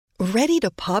Ready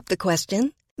to pop the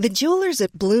question? The jewelers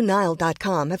at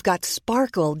BlueNile.com have got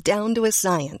sparkle down to a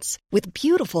science with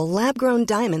beautiful lab-grown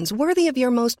diamonds worthy of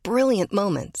your most brilliant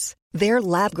moments. Their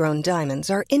lab-grown diamonds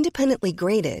are independently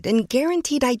graded and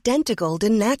guaranteed identical to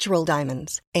natural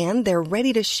diamonds, and they're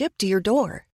ready to ship to your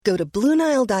door. Go to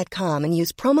BlueNile.com and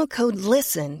use promo code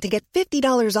LISTEN to get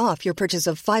 $50 off your purchase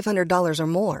of $500 or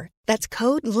more. That's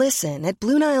code LISTEN at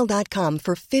BlueNile.com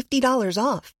for $50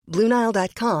 off.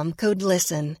 BlueNile.com, code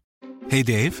LISTEN. Hey,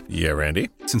 Dave. Yeah, Randy.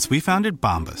 Since we founded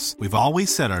Bombas, we've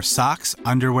always said our socks,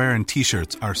 underwear, and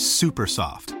T-shirts are super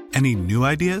soft. Any new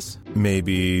ideas?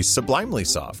 Maybe sublimely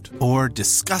soft. Or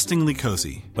disgustingly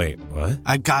cozy. Wait, what?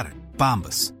 I got it.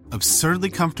 Bombas.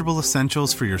 Absurdly comfortable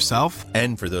essentials for yourself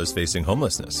and for those facing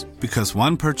homelessness. Because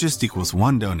one purchased equals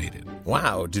one donated.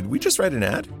 Wow, did we just write an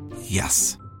ad?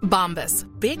 Yes. Bombas.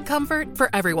 Big comfort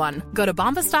for everyone. Go to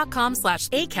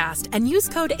bombas.com/ACAST and use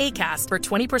code ACAST for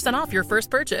 20% off your first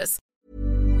purchase.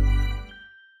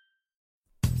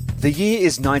 The year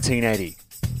is 1980.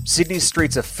 Sydney's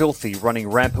streets are filthy, running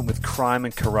rampant with crime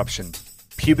and corruption.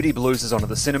 Puberty Blues is onto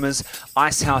the cinemas,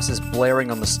 Icehouse is blaring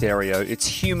on the stereo, it's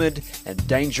humid and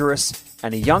dangerous,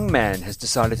 and a young man has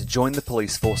decided to join the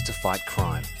police force to fight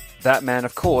crime. That man,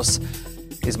 of course,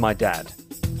 is my dad.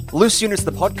 Loose Units,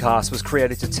 the podcast, was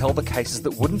created to tell the cases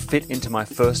that wouldn't fit into my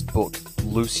first book,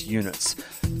 Loose Units.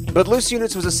 But Loose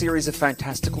Units was a series of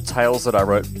fantastical tales that I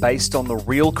wrote based on the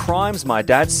real crimes my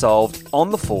dad solved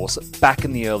on the force back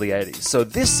in the early 80s. So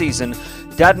this season,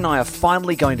 Dad and I are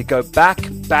finally going to go back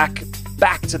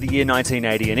to the year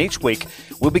 1980, and each week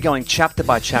we'll be going chapter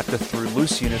by chapter through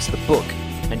Loose Units, the book,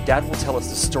 and Dad will tell us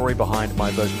the story behind my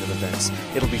version of events.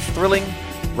 It'll be thrilling,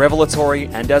 revelatory,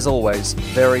 and as always,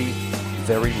 very,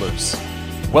 very loose.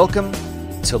 Welcome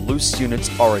to Loose Units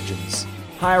Origins.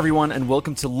 Hi everyone, and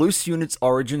welcome to Loose Units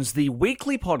Origins, the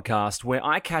weekly podcast where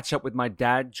I catch up with my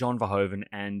dad, John Verhoeven,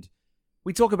 and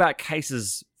we talk about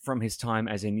cases from his time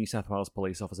as a New South Wales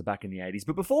police officer back in the 80s.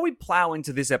 But before we plow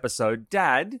into this episode,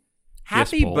 Dad,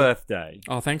 happy birthday.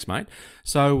 Oh, thanks, mate.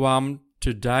 So,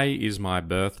 today is my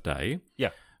birthday. Yeah.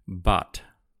 But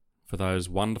for those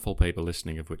wonderful people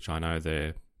listening, of which I know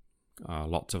there are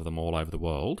lots of them all over the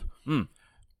world,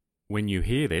 when you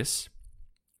hear this,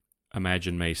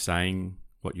 imagine me saying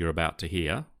what you're about to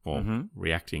hear, or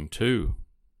reacting to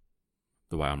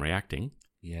the way I'm reacting.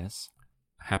 Yes.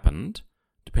 Happened,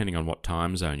 depending on what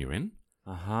time zone you're in,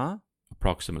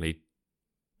 approximately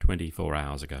 24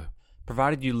 hours ago.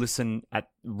 Provided you listen at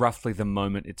roughly the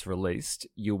moment it's released,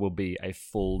 you will be a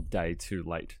full day too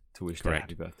late to wish Dad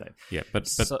happy birthday. Yeah, but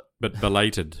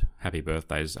belated happy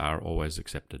birthdays are always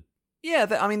accepted. Yeah,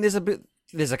 I mean,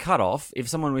 there's a cutoff. If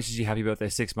someone wishes you happy birthday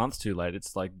 6 months too late,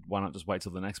 it's like, why not just wait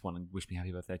till the next one and wish me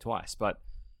happy birthday twice? But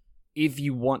if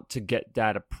you want to get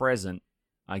Dad a present,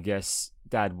 I guess,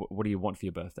 Dad, what do you want for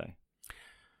your birthday?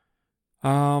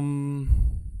 What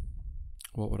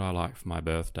would I like for my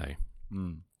birthday?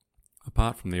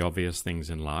 Apart from the obvious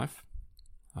things in life,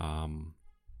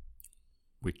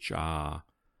 which are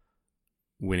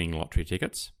winning lottery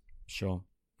tickets. Sure.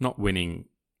 Not winning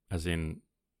as in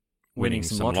winning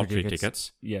some lottery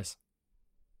tickets. Yes.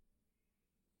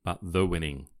 But the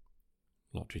winning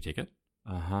lottery ticket.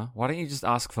 Why don't you just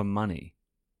ask for money?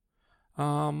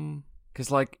 Because,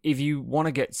 like, if you want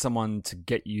to get someone to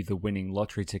get you the winning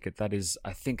lottery ticket, that is,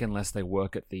 I think, unless they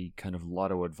work at the kind of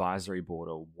lotto advisory board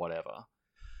or whatever,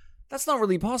 that's not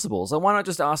really possible. So why not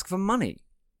just ask for money?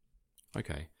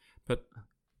 Okay. But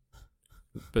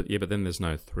then there's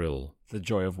no thrill. The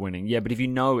joy of winning. Yeah, but if you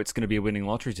know it's going to be a winning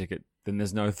lottery ticket, then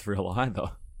there's no thrill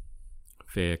either.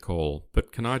 Fair call.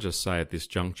 But can I just say at this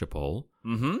juncture, Paul,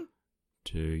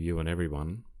 to you and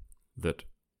everyone, that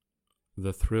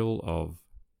the thrill of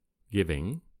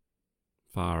giving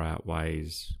far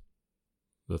outweighs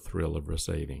the thrill of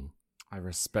receiving. I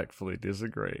respectfully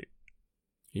disagree.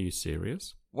 Are you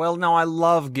serious? Well, no, I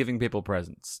love giving people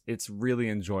presents. It's really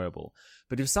enjoyable.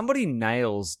 But if somebody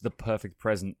nails the perfect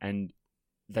present and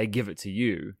they give it to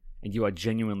you, and you are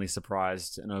genuinely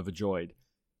surprised and overjoyed,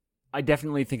 I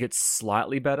definitely think it's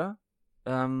slightly better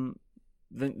than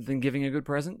giving a good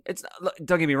present.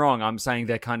 Don't get me wrong, I'm saying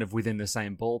they're kind of within the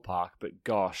same ballpark, but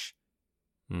gosh,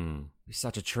 it's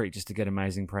such a treat just to get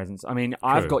amazing presents. I mean,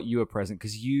 I've got you a present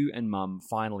because you and Mum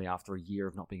finally, after a year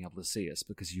of not being able to see us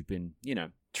because you've been,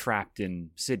 trapped in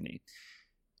Sydney,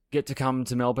 get to come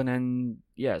to Melbourne and,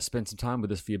 spend some time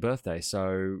with us for your birthday.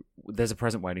 So there's a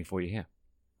present waiting for you here.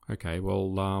 Okay,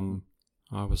 well,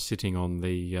 I was sitting on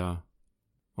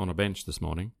on a bench this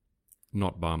morning,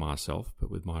 not by myself,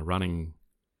 but with my running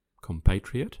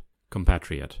compatriot.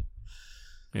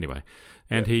 Anyway,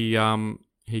 and he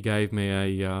gave me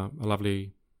a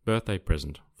lovely birthday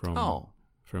present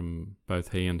from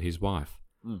both he and his wife,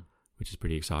 Mm. which is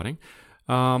pretty exciting.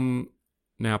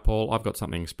 Now, Paul, I've got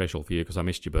something special for you because I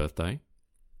missed your birthday.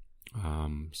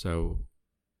 So,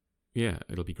 yeah,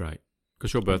 it'll be great.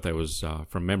 Because your birthday was,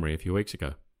 from memory, a few weeks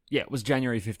ago. Yeah, it was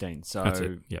January 15th. So That's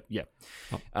it. Yep. Yeah.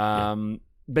 Oh,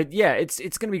 But yeah, it's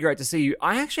going to be great to see you.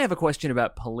 I actually have a question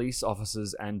about police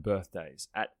officers and birthdays.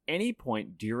 At any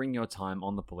point during your time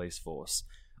on the police force,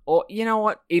 or you know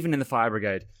what, even in the fire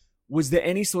brigade, was there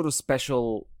any sort of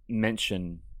special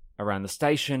mention around the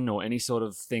station or any sort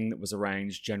of thing that was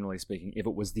arranged, generally speaking, if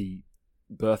it was the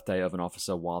birthday of an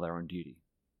officer while they're on duty?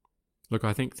 Look,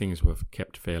 I think things were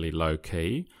kept fairly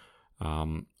low-key.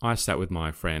 I sat with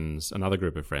my friends, another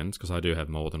group of friends, because I do have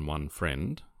more than one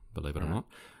friend, believe it or not.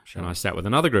 Sure. And I sat with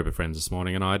another group of friends this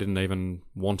morning, and I didn't even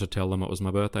want to tell them it was my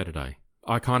birthday today.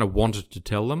 I kind of wanted to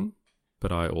tell them,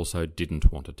 but I also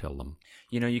didn't want to tell them.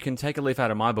 You know, you can take a leaf out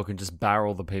of my book and just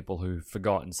barrel the people who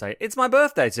forgot and say, it's my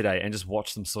birthday today, and just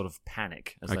watch them sort of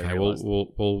panic as they Okay, realise.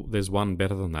 well, there's one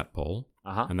better than that, Paul,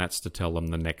 Uh-huh. and that's to tell them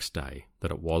the next day that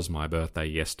it was my birthday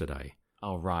yesterday.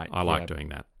 Oh, right. I like doing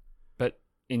that. But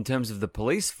in terms of the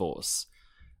police force,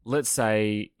 let's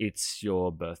say it's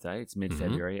your birthday, it's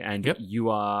mid-February, and Yep. you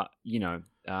are, you're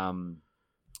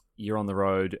on the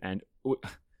road, and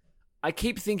I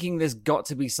keep thinking there's got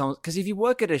to be some, because if you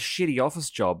work at a shitty office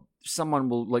job, someone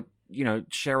will,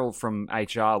 Cheryl from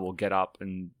HR will get up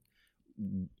and,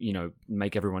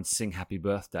 make everyone sing happy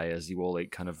birthday as you all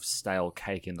eat kind of stale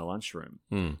cake in the lunchroom.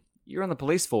 Hmm. You're on the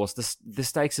police force, the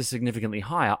stakes are significantly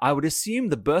higher. I would assume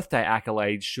the birthday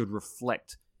accolades should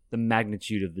reflect the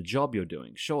magnitude of the job you're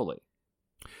doing, surely.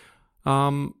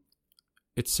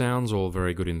 It sounds all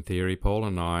very good in theory, Paul,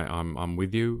 and I'm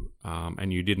with you.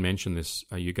 And you did mention this.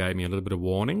 You gave me a little bit of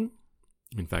warning.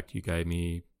 In fact, you gave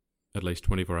me at least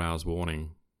 24 hours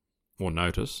warning or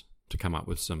notice to come up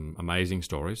with some amazing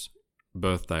stories,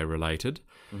 birthday related,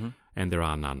 and there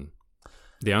are none.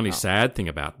 The only sad thing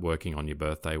about working on your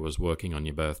birthday was working on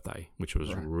your birthday, which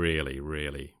was really,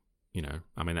 really,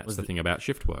 that's the thing about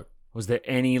shift work. Was there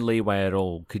any leeway at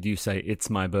all? Could you say, it's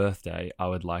my birthday, I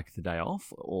would like the day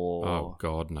off? Or Oh,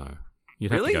 God, no.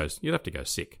 You'd Really? have to go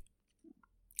sick.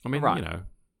 I mean, Right.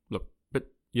 look,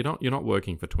 but you're not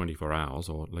working for 24 hours,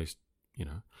 or at least,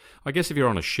 I guess if you're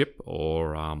on a ship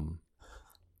or,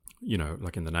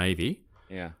 like in the Navy,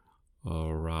 Yeah.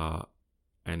 or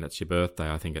and it's your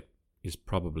birthday, I think it is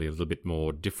probably a little bit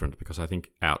more different, because I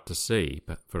think out to sea,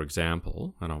 but for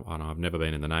example, and I've never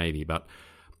been in the Navy, but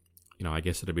I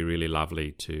guess it'd be really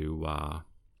lovely to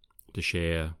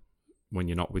share when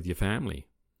you're not with your family.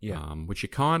 Yeah. Which you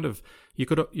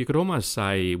could almost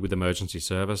say with emergency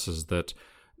services that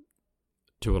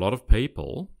to a lot of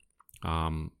people,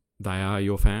 they are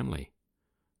your family.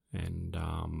 And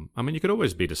you could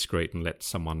always be discreet and let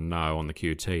someone know on the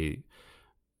QT.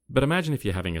 But imagine if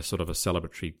you're having a sort of a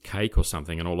celebratory cake or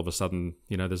something, and all of a sudden,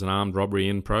 there's an armed robbery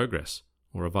in progress,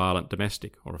 or a violent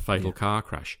domestic, or a fatal car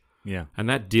crash. Yeah. And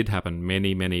that did happen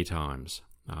many, many times,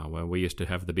 where we used to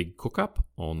have the big cook-up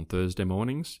on Thursday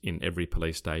mornings in every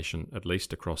police station, at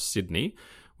least across Sydney,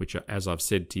 which, as I've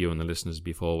said to you and the listeners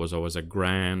before, was always a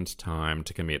grand time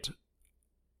to commit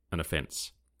an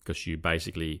offence, because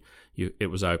it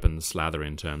was open slather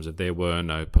in terms of there were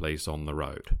no police on the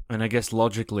road. And I guess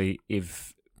logically,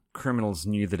 if criminals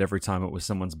knew that every time it was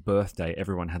someone's birthday,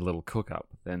 everyone had a little cook-up,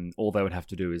 then all they would have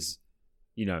to do is,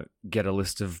 get a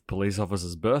list of police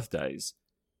officers' birthdays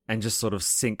and just sort of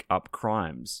sync up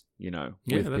crimes, with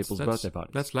people's birthday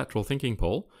parties. That's lateral thinking,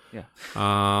 Paul. Yeah.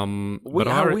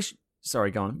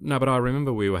 Sorry, go on. No, but I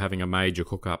remember we were having a major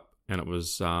cook-up, and it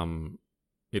was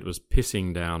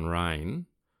pissing down rain,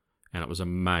 and it was a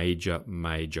major,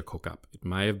 major cook-up. It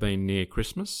may have been near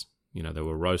Christmas. There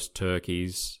were roast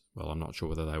turkeys. Well, I'm not sure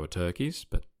whether they were turkeys,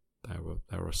 but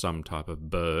they were some type of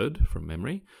bird from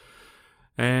memory.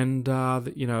 And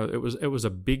it was a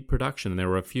big production. There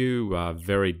were a few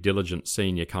very diligent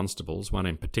senior constables. One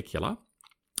in particular,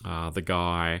 the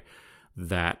guy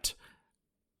that,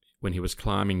 when he was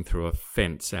climbing through a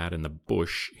fence out in the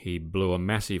bush, he blew a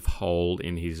massive hole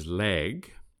in his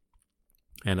leg,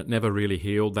 and it never really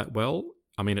healed that well.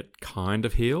 I mean, it kind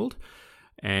of healed,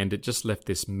 and it just left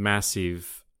this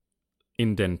massive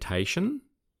indentation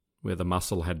where the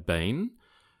muscle had been.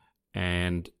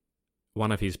 And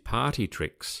one of his party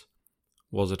tricks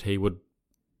was that he would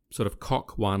sort of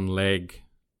cock one leg,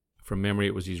 from memory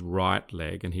it was his right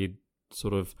leg, and he'd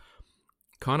sort of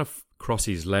kind of cross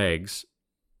his legs,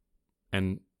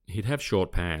 and he'd have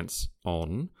short pants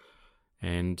on,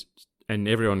 and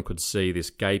everyone could see this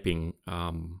gaping,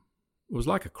 it was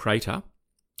like a crater.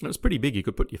 It was pretty big, you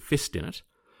could put your fist in it,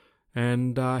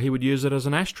 and he would use it as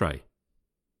an ashtray.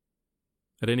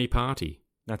 at any party.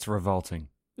 That's revolting.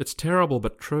 It's terrible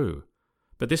but true.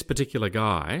 But this particular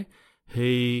guy,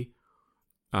 he'd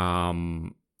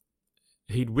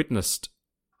witnessed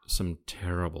some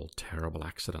terrible, terrible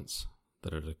accidents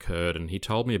that had occurred, and he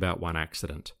told me about one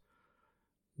accident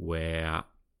where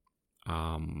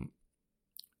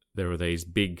there were these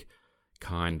big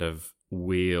kind of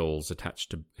wheels attached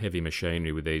to heavy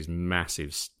machinery with these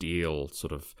massive steel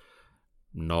sort of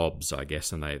knobs, I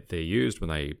guess, and they're used when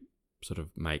they sort of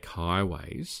make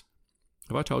highways.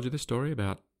 Have I told you this story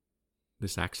about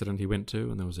this accident he went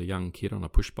to, and there was a young kid on a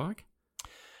push bike?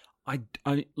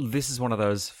 This is one of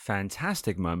those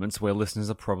fantastic moments where listeners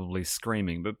are probably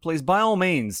screaming, but please, by all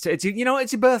means, it's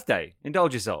your birthday.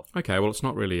 Indulge yourself. Okay, well, it's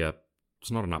not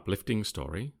an uplifting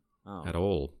story at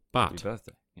all. But Happy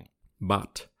birthday. Yeah.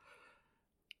 But,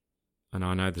 and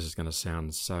I know this is going to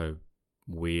sound so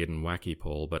weird and wacky,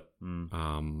 Paul, but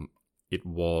it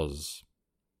was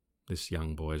this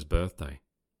young boy's birthday.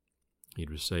 He'd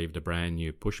received a brand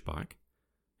new push bike.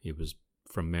 He was,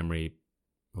 from memory,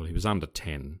 well, he was under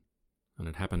 10, and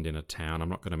it happened in a town. I'm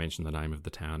not going to mention the name of the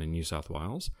town in New South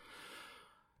Wales,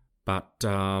 but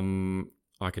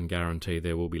I can guarantee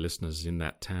there will be listeners in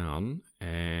that town,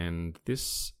 and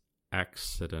this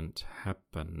accident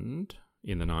happened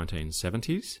in the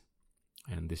 1970s,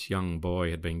 and this young boy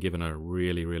had been given a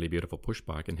really, really beautiful push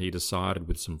bike, and he decided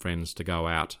with some friends to go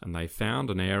out, and they found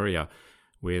an area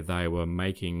where they were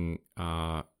making,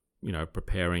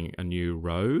 preparing a new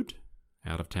road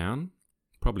out of town,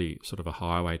 probably sort of a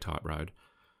highway type road.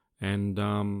 And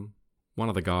one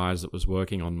of the guys that was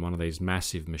working on one of these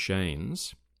massive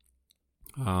machines,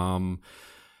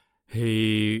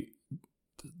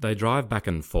 they drive back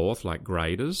and forth like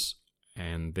graders,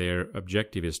 and their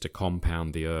objective is to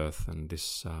compound the earth. And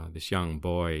this young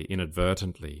boy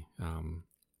inadvertently,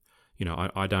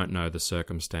 I don't know the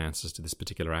circumstances to this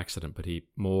particular accident, but he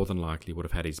more than likely would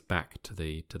have had his back to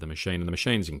the machine, and the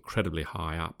machine's incredibly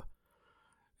high up.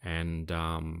 And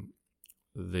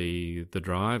the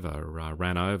driver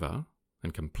ran over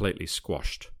and completely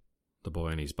squashed the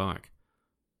boy on his bike.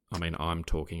 I mean, I'm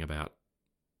talking about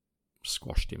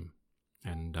squashed him.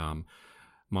 And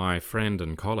my friend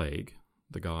and colleague,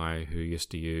 the guy who used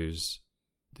to use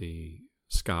the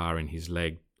scar in his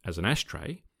leg as an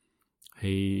ashtray,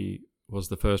 he was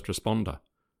the first responder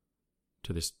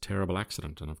to this terrible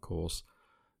accident. And of course,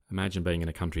 imagine being in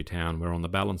a country town where on the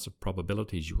balance of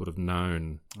probabilities you would have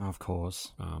known, of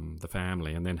course, the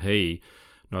family. And then he,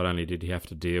 not only did he have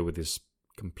to deal with this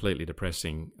completely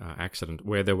depressing accident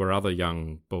where there were other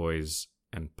young boys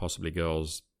and possibly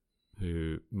girls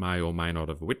who may or may not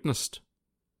have witnessed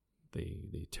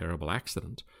the terrible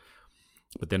accident,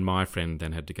 but then my friend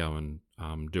then had to go and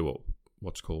do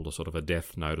what's called a sort of a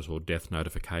death notice or death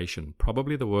notification.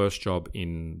 Probably the worst job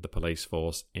in the police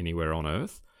force anywhere on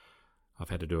earth. I've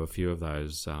had to do a few of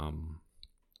those,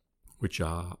 which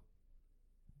are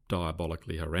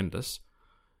diabolically horrendous.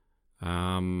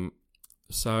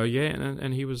 So yeah,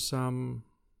 and he was.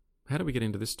 How did we get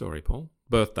into this story, Paul?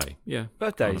 Birthday, yeah.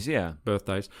 Birthdays, yeah.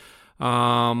 Birthdays.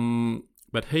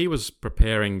 But he was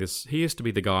preparing this. He used to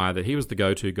be the guy he was the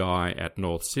go-to guy at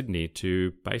North Sydney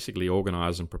to basically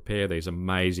organise and prepare these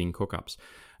amazing cook-ups.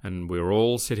 And we were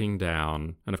all sitting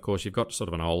down, and of course you've got sort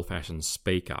of an old-fashioned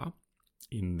speaker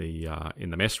in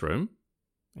the mess room,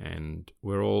 and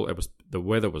the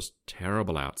weather was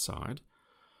terrible outside,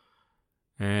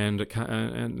 and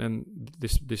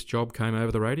this job came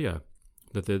over the radio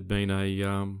that there'd been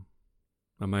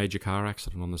a major car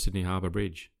accident on the Sydney Harbour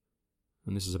Bridge.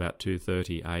 And this is about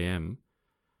 2:30 a.m.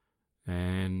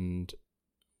 And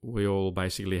we all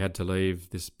basically had to leave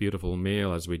this beautiful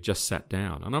meal as we just sat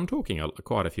down. And I'm talking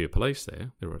quite a few police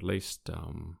there. There were at least,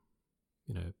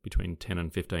 between 10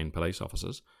 and 15 police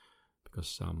officers,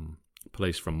 because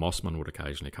police from Mossman would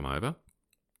occasionally come over.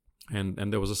 And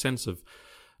there was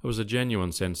a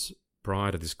genuine sense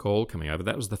prior to this call coming over.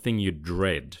 That was the thing you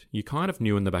dread. You kind of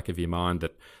knew in the back of your mind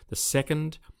that the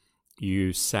second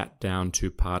you sat down to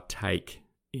partake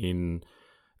in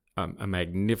a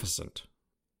magnificent,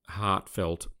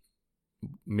 heartfelt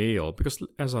meal, because,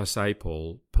 as I say,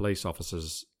 Paul, police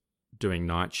officers doing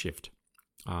night shift,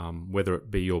 whether it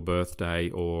be your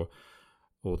birthday or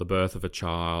the birth of a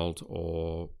child,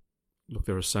 or look,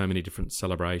 there are so many different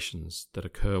celebrations that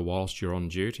occur whilst you're on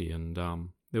duty, and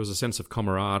there was a sense of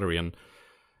camaraderie, and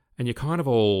you're kind of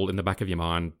all in the back of your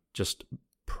mind just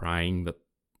praying that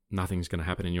nothing's going to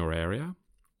happen in your area.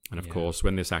 And of course,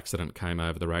 when this accident came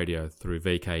over the radio through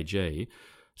VKG,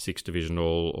 6th Division,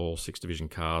 all 6th Division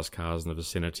cars in the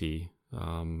vicinity,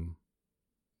 a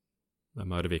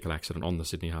motor vehicle accident on the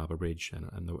Sydney Harbour Bridge,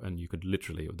 and you could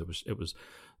literally, it was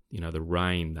the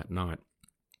rain that night.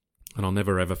 And I'll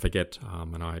never ever forget,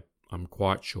 and I'm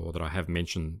quite sure that I have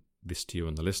mentioned this to you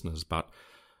and the listeners, but,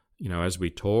 you know, as we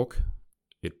talk,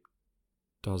 it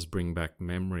does bring back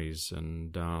memories,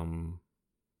 and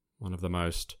one of the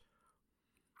most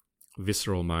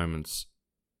visceral moments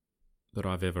that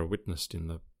I've ever witnessed in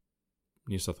the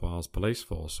New South Wales Police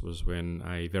Force was when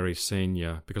a very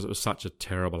senior, because it was such a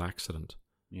terrible accident,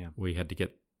 we had to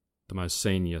get the most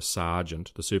senior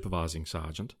sergeant, the supervising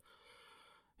sergeant.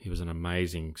 He was an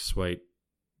amazing, sweet,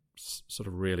 sort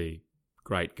of really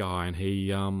great guy, and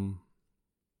he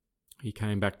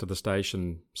came back to the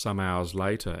station some hours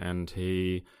later, and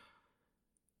he'd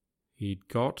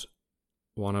got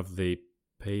one of the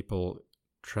people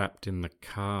trapped in the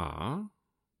car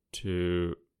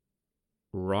to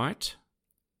write,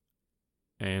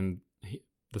 and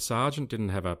the sergeant didn't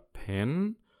have a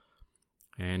pen,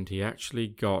 and he actually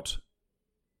got,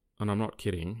 and I'm not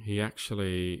kidding, he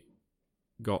actually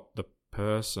got the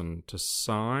person to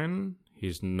sign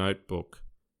his notebook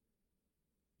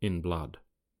in blood.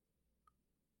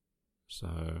 So,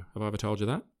 have I ever told you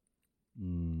that?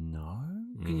 No.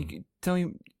 Can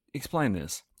you explain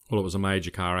this? Well, it was a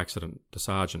major car accident. The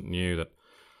sergeant knew that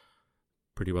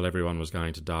pretty well everyone was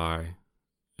going to die,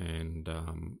 and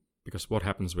because what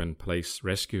happens when police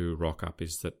rescue rock up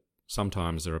is that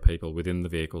sometimes there are people within the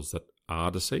vehicles that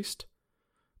are deceased,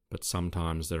 but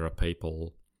sometimes there are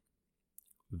people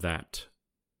that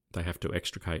they have to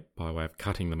extricate by way of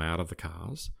cutting them out of the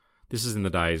cars. This is in the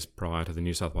days prior to the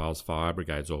New South Wales Fire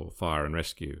Brigades or Fire and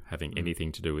Rescue having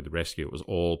anything to do with the rescue. It was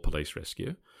all police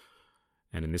rescue.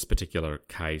 And in this particular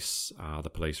case, the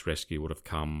police rescue would have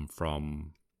come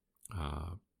from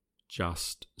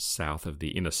just south of the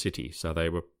inner city. So they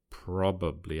were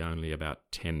probably only about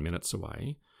 10 minutes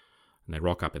away. And they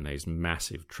rock up in these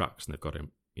massive trucks, and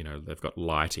they've got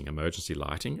lighting, emergency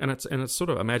lighting, and it's sort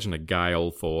of, imagine a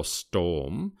gale force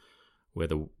storm where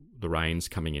the rain's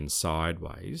coming in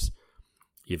sideways.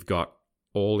 You've got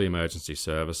all the emergency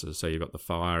services, so you've got the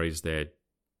fireys there.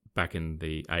 Back in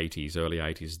the 80s, early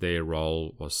 80s, their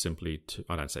role was simply to,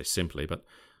 I don't say simply, but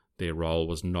their role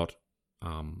was not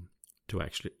to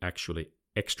actually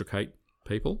extricate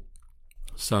people.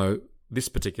 So this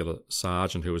particular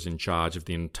sergeant, who was in charge of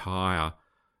the entire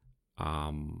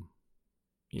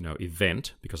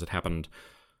event, because it happened.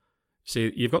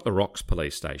 See, you've got the Rocks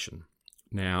Police Station.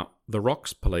 Now, the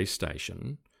Rocks Police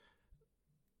Station,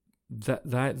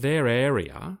 their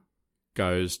area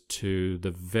goes to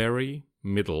the very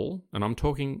middle, and I'm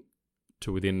talking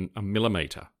to within a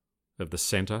millimetre of the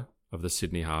centre of the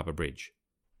Sydney Harbour Bridge.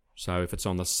 So if it's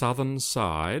on the southern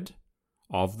side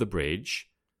of the bridge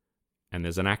and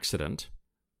there's an accident,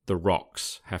 the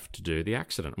Rocks have to do the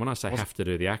accident. When I say have to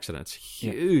do the accident, it's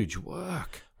huge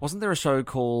work. Wasn't there a show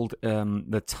called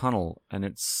The Tunnel, and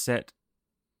it's set?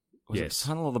 Yes, the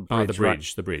Tunnel or the Bridge? The Bridge,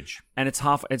 right? The Bridge. And it's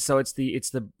half. It's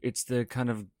the kind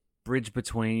of bridge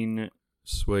between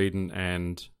Sweden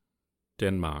and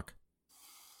Denmark,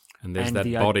 and there's that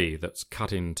the body that's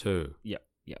cut in two. Yep.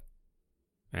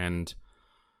 And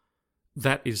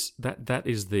that is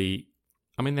the.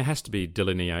 I mean, there has to be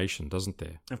delineation, doesn't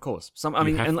there? Of course.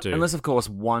 Unless of course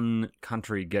one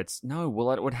country gets you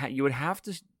would have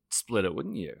to split it,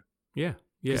 wouldn't you? Yeah,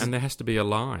 and there has to be a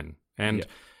line, and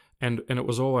it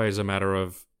was always a matter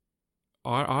of.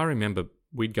 I remember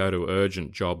we'd go to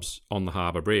urgent jobs on the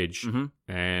Harbour Bridge,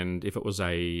 and if it was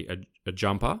a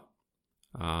jumper,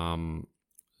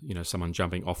 someone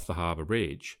jumping off the Harbour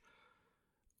Bridge.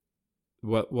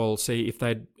 Well, see, if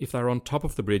they're on top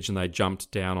of the bridge and they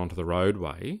jumped down onto the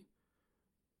roadway,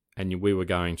 and we were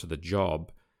going to the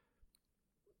job,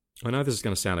 I know this is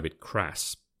going to sound a bit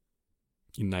crass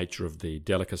in nature of the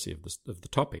delicacy of the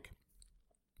topic,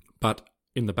 but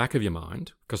in the back of your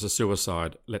mind, because a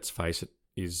suicide, let's face it,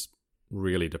 is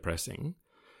really depressing,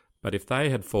 but if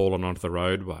they had fallen onto the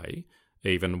roadway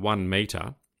even 1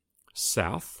 metre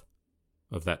south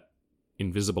of that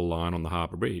invisible line on the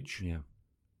Harbour Bridge,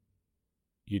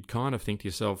 you'd kind of think to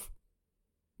yourself,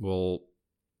 well,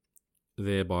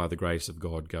 there by the grace of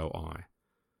God go I.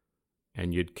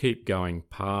 And you'd keep going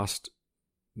past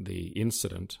the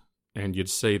incident, and you'd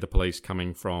see the police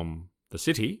coming from the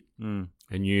city, and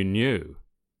you knew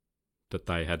that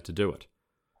they had to do it.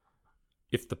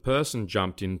 If the person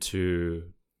jumped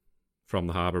from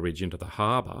the Harbour Bridge into the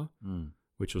harbour,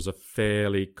 which was a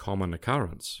fairly common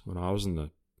occurrence when I was in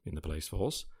the police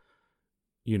force,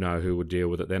 you know who would deal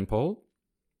with it then, Paul?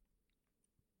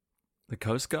 The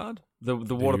Coast Guard? The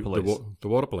Water Police? The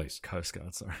Water Police. Coast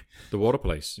Guard, sorry. The Water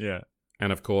Police. Yeah.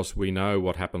 And of course, we know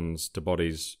what happens to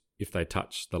bodies if they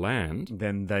touch the land.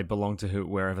 Then they belong to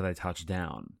wherever they touch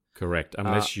down. Correct.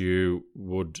 Unless you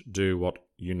would do what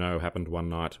happened one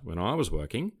night when I was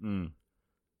working.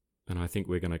 And I think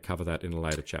we're going to cover that in a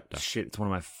later chapter. Shit, it's one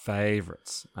of my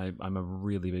favourites. I'm a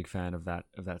really big fan of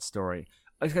that story.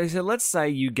 Okay, so let's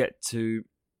say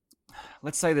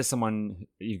there's someone,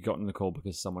 you've gotten the call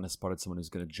because someone has spotted someone who's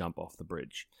going to jump off the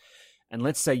bridge. And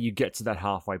let's say you get to that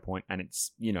halfway point and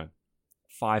it's,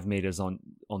 5 meters on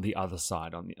the other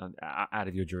side, out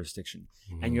of your jurisdiction.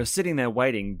 And you're sitting there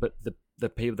waiting, but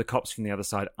the cops from the other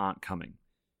side aren't coming.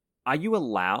 Are you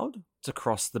allowed to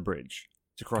cross the bridge,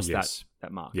 to cross Yes.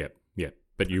 that mark? Yeah.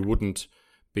 But you wouldn't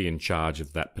be in charge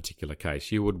of that particular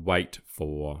case. You would wait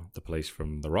for the police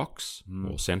from the Rocks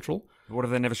or Central. What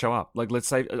if they never show up? Like, let's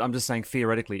say, I'm just saying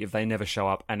theoretically, if they never show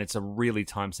up and it's a really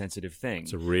time-sensitive thing.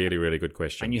 It's a really, really good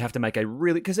question. And you have to make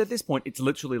because at this point, it's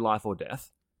literally life or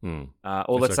death. Or That's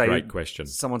let's say great question.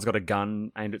 Someone's got a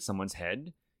gun aimed at somemene's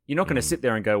head. You're not going to sit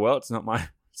there and go, well, it's not my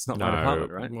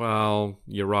department, right? Well,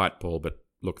 you're right, Paul, but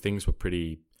look, things were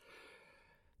pretty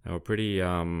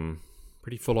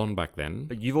full on back then.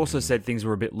 But you've also said things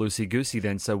were a bit loosey-goosey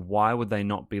then, so why would they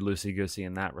not be loosey-goosey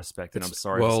in that respect? And I'm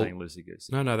sorry for saying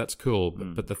loosey-goosey. No, that's cool.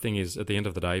 But the thing is, at the end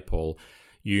of the day, Paul,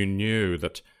 you knew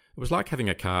that it was like having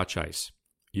a car chase.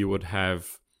 You would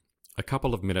have a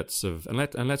couple of minutes of, and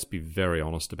let's be very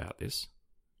honest about this,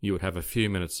 you would have a few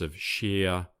minutes of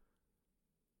sheer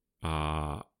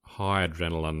high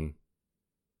adrenaline.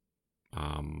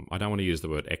 I don't want to use the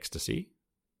word ecstasy,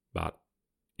 but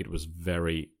it was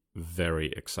very,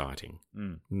 very exciting.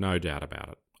 No doubt about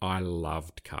it. I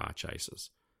loved car chases.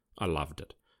 I loved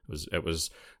it.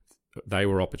 They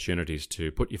were opportunities to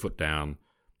put your foot down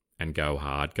and go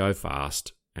hard, go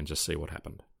fast, and just see what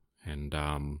happened. And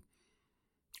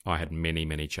I had many,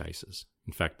 many chases.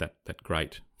 In fact, that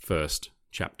great first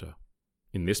chapter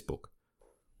in this book,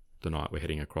 the night we're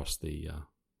heading across the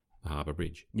Harbour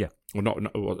Bridge. Yeah.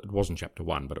 Well, it wasn't chapter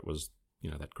 1, but it was,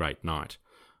 that great night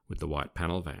with the white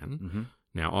panel van. Mm-hmm.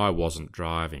 Now, I wasn't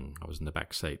driving; I was in the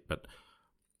back seat, but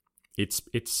it's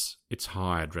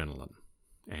high adrenaline,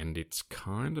 and it's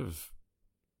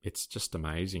just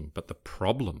amazing. But the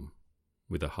problem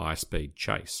with a high speed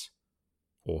chase,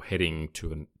 or heading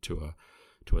to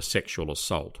a sexual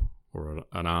assault, or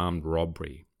an armed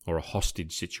robbery, or a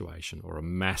hostage situation, or a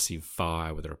massive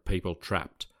fire where there are people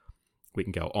trapped, we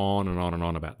can go on and on and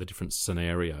on about the different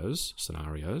scenarios.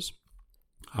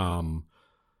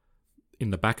 In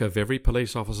the back of every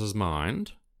police officer's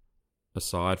mind,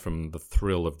 aside from the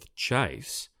thrill of the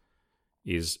chase,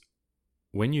 is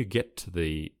when you get to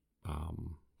the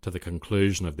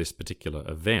conclusion of this particular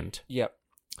event. Yep.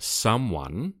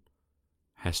 Someone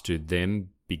has to then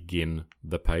begin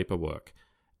the paperwork,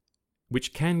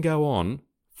 which can go on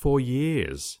for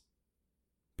years,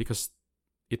 because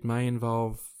it may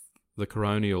involve the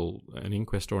an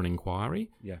inquest or an inquiry.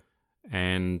 Yeah.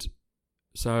 And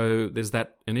so there's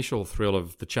that initial thrill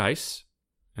of the chase,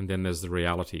 and then there's the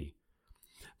reality.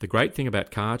 The great thing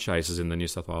about car chases in the New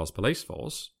South Wales Police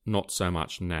Force, not so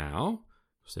much now,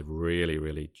 because they've really,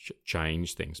 really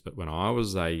changed things, but when I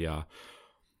was a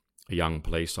young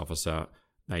police officer,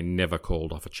 they never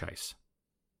called off a chase,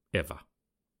 ever.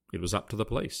 It was up to the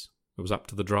police. It was up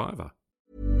to the driver.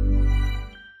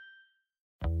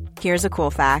 Here's a cool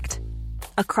fact.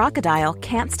 A crocodile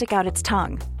can't stick out its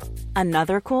tongue.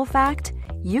 Another cool fact,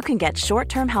 you can get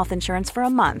short-term health insurance for a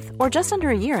month or just under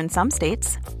a year in some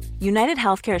states. United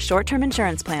Healthcare short-term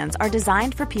insurance plans are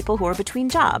designed for people who are between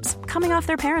jobs, coming off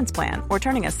their parents' plan, or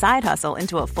turning a side hustle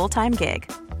into a full-time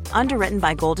gig. Underwritten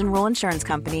by Golden Rule Insurance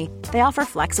Company, they offer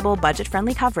flexible,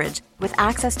 budget-friendly coverage with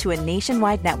access to a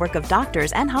nationwide network of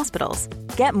doctors and hospitals.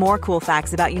 Get more cool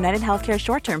facts about United Healthcare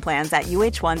short-term plans at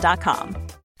uh1.com.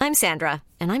 I'm Sandra,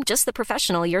 and I'm just the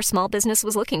professional your small business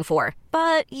was looking for.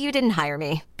 But you didn't hire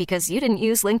me because you didn't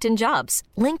use LinkedIn Jobs.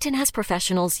 LinkedIn has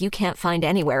professionals you can't find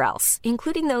anywhere else,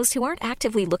 including those who aren't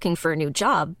actively looking for a new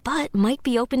job, but might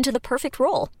be open to the perfect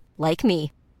role, like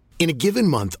me. In a given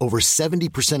month, over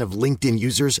 70% of LinkedIn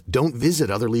users don't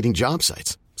visit other leading job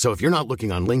sites. So if you're not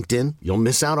looking on LinkedIn, you'll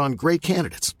miss out on great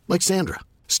candidates like Sandra.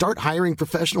 Start hiring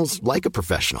professionals like a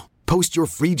professional. Post your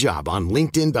free job on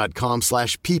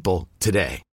linkedin.com/people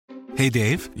today. Hey,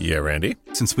 Dave. Yeah, Randy.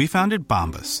 Since we founded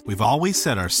Bombas, we've always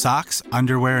said our socks,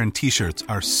 underwear, and T-shirts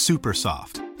are super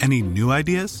soft. Any new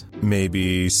ideas?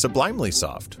 Maybe sublimely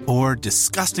soft. Or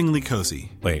disgustingly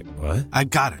cozy. Wait, what? I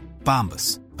got it.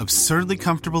 Bombas. Absurdly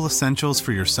comfortable essentials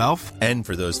for yourself And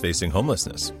for those facing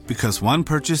homelessness. Because one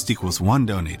purchased equals one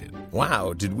donated.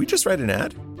 Wow, did we just write an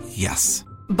ad? Yes.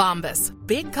 Bombas.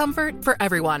 Big comfort for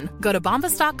everyone. Go to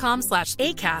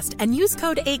bombas.com/ACAST and use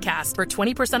code ACAST for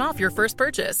 20% off your first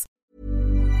purchase.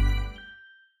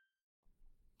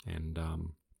 And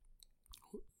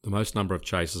The most number of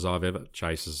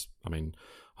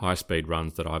high-speed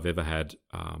runs that I've ever had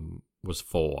was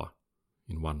 4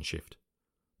 in one shift.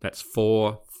 That's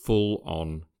 4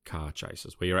 full-on car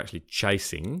chases where you're actually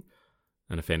chasing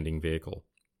an offending vehicle.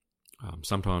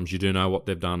 Sometimes you do know what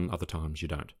they've done, other times you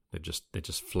don't. They're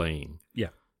just fleeing. Yeah.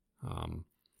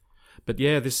 But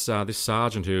yeah, this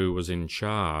sergeant who was in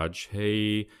charge,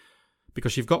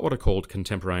 because you've got what are called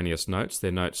contemporaneous notes.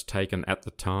 They're notes taken at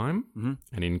the time,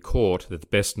 and in court, they're the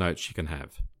best notes you can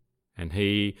have. And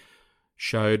he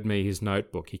showed me his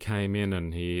notebook. He came in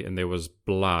and there was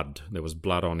blood. There was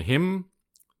blood on him.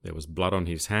 There was blood on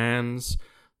his hands.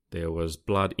 There was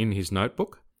blood in his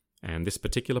notebook. And this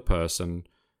particular person,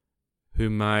 who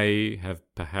may have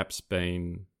perhaps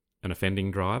been an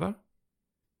offending driver,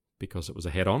 because it was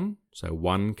a head-on, so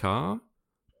one car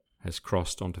has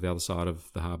crossed onto the other side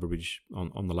of the harbour bridge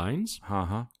on the lanes.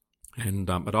 Uh-huh. And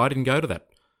but I didn't go to that.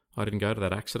 I didn't go to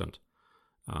that accident.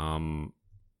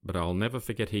 But I'll never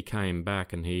forget, he came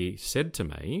back and he said to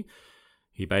me,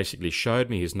 he basically showed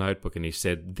me his notebook and he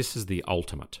said, "This is the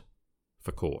ultimate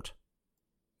for court.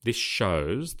 This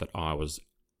shows that I was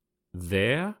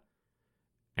there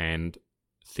and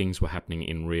things were happening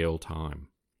in real time."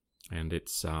 And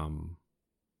it's,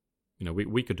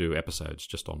 we could do episodes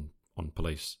just on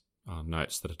police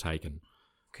notes that are taken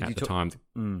at the time.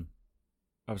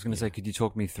 I was going to say, could you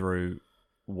talk me through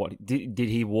what did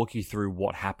he walk you through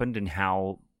what happened and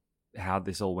how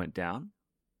this all went down?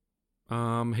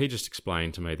 He just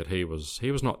explained to me that he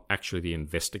was not actually the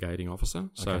investigating officer,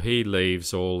 so he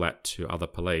leaves all that to other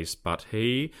police, but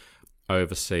he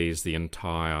oversees the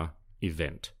entire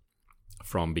event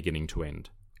from beginning to end,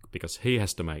 because he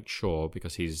has to make sure,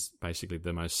 because he's basically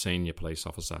the most senior police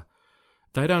officer.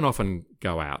 They don't often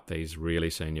go out, these really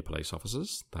senior police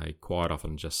officers. They quite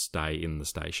often just stay in the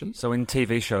station. So in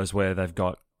TV shows where they've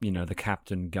got, the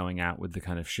captain going out with the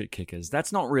kind of shit kickers,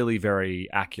 that's not really very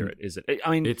accurate, is it?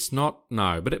 I mean, it's not,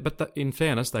 no. But in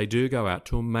fairness, they do go out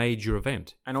to a major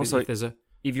event. And also,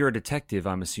 if you're a detective,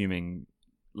 I'm assuming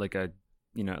like a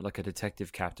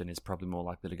detective captain is probably more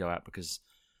likely to go out because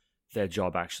their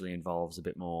job actually involves a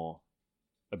bit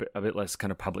less kind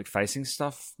of public facing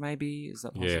stuff. Maybe, is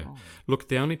that possible? Yeah. Look,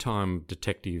 the only time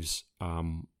detectives,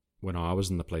 when I was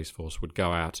in the police force, would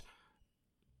go out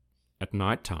at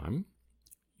night time,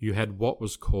 you had what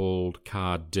was called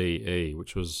Car DE,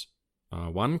 which was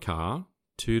one car,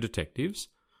 2 detectives,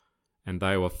 and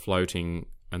they were floating,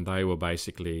 and they were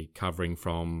basically covering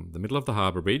from the middle of the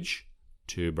harbour bridge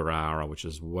to Barara, which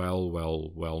is well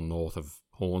north of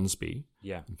Hornsby.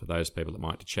 Yeah. And for those people that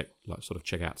might check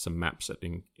out some maps, it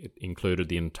included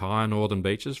the entire northern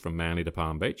beaches from Manly to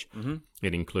Palm Beach. Mm-hmm.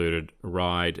 It included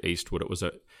Ryde, Eastwood.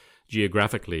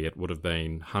 Geographically, it would have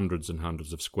been hundreds and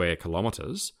hundreds of square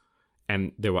kilometres,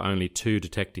 and there were only 2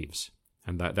 detectives,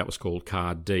 and that was called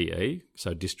Car DE,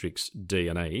 so districts D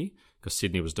and E, because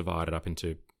Sydney was divided up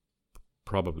into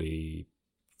probably,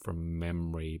 from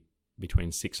memory,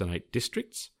 between 6 and 8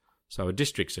 districts. So a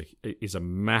district is a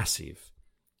massive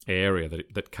area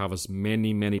that covers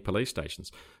many, many police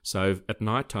stations. So at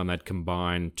night time, they'd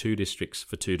combine 2 districts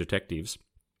for 2 detectives.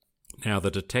 Now,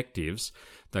 the detectives,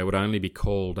 they would only be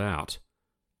called out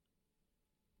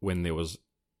when there was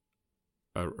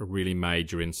a really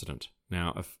major incident.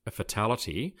 Now, a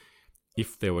fatality,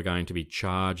 if there were going to be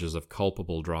charges of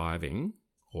culpable driving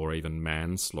or even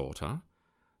manslaughter,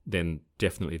 then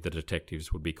definitely the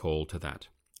detectives would be called to that.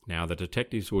 Now, the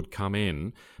detectives would come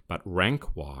in, but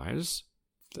rank-wise,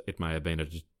 it may have been a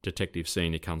detective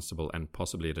senior constable and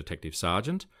possibly a detective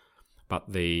sergeant,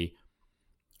 but the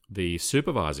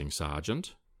supervising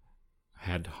sergeant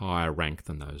had higher rank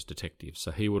than those detectives,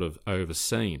 so he would have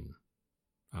overseen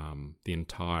the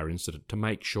entire incident to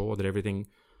make sure that everything,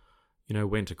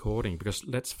 went according. Because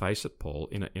let's face it, Paul,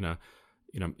 in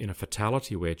a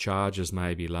fatality where charges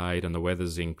may be laid and the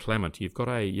weather's inclement, you've got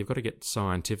to get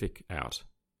scientific out.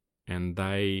 And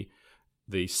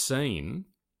the scene,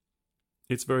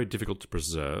 it's very difficult to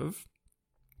preserve,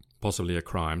 possibly a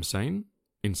crime scene,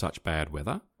 in such bad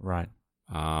weather. Right.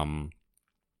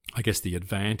 I guess the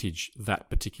advantage that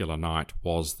particular night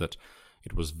was that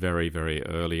it was very, very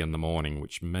early in the morning,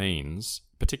 which means,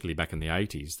 particularly back in the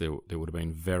 80s, there would have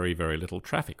been very, very little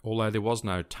traffic, although there was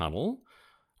no tunnel,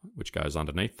 which goes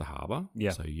underneath the harbour. Yeah.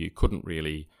 So you couldn't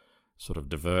really sort of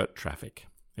divert traffic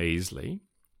easily.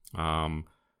 And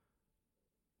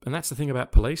that's the thing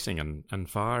about policing and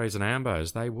fireys and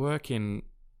ambos. They work in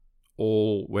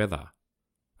all weather.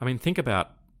 I mean, think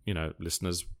about,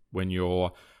 listeners, when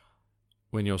you're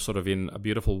sort of in a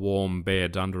beautiful warm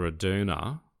bed under a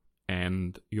doona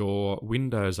and your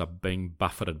windows are being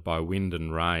buffeted by wind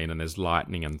and rain and there's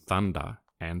lightning and thunder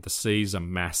and the seas are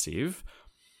massive.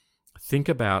 Think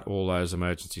about all those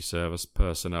emergency service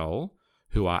personnel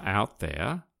who are out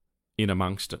there in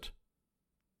amongst it.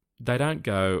 They don't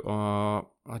go, oh,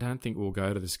 I don't think we'll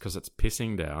go to this because it's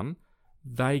pissing down.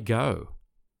 They go.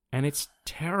 And it's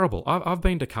terrible. I've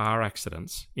been to car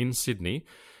accidents in Sydney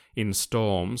in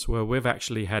storms where we've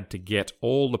actually had to get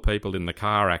all the people in the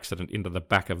car accident into the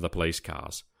back of the police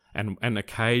cars. And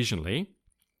occasionally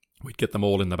we'd get them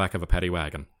all in the back of a paddy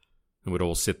wagon and we'd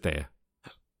all sit there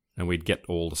and we'd get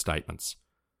all the statements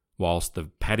whilst the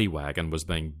paddy wagon was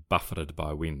being buffeted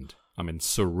by wind. I mean,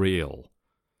 surreal.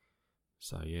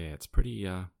 So yeah, it's pretty.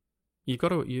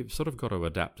 You've sort of got to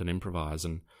adapt and improvise,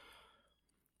 and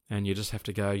you just have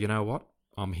to go. You know what?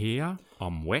 I'm here.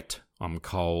 I'm wet. I'm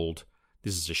cold.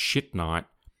 This is a shit night.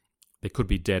 There could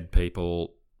be dead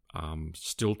people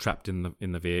still trapped in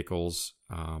the vehicles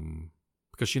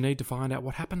because you need to find out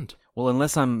what happened. Well,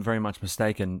 unless I'm very much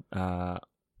mistaken,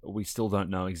 we still don't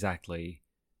know exactly.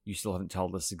 You still haven't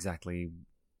told us exactly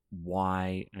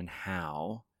why and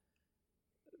how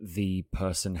the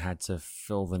person had to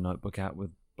fill the notebook out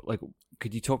with. Like,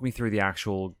 could you talk me through the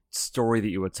actual story that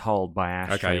you were told by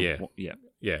Ashtray? Okay,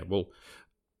 yeah. Well,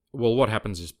 what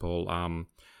happens is, Paul,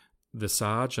 the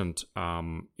sergeant,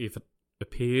 if it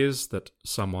appears that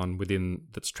someone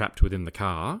that's trapped within the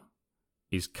car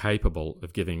is capable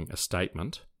of giving a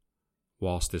statement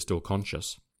whilst they're still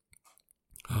conscious,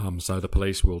 so the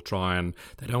police will try and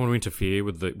they don't want to interfere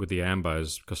with the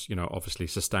ambos because obviously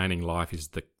sustaining life is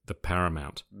the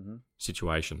paramount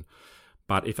situation.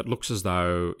 But if it looks as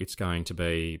though it's going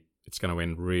to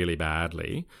end really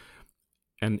badly,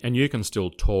 and you can still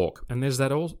talk, and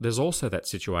there's also that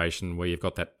situation where you've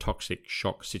got that toxic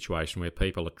shock situation where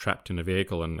people are trapped in a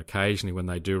vehicle, and occasionally when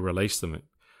they do release them,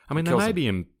 I mean, they may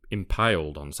be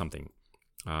impaled on something.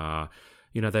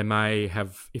 They may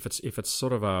have, if it's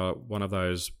sort of one of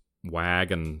those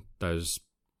wagon, those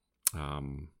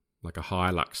like a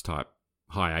Hilux type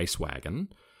high ace wagon,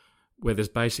 where there's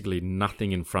basically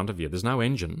nothing in front of you. There's no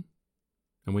engine,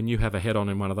 and when you have a head-on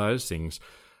in one of those things,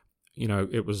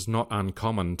 it was not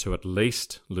uncommon to at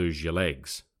least lose your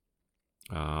legs.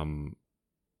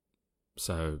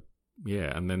 So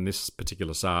yeah, and then this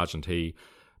particular sergeant, he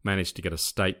managed to get a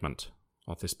statement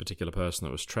of this particular person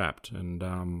that was trapped, and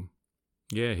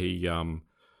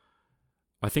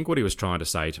I think what he was trying to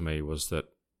say to me was that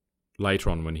later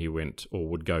on when he went or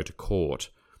would go to court,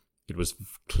 it was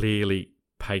clearly,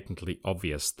 patently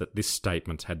obvious that this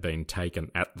statement had been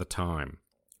taken at the time.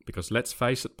 Because let's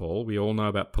face it, Paul, we all know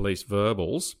about police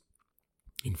verbals.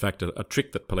 In fact, a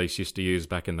trick that police used to use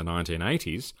back in the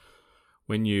 1980s,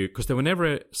 because there were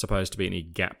never supposed to be any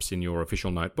gaps in your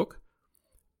official notebook.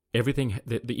 Everything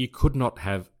that you could not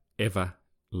have ever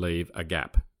leave a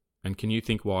gap. And can you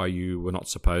think why you were not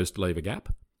supposed to leave a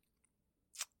gap?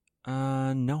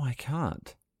 No, I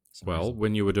can't. Well,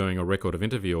 when you were doing a record of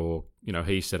interview, or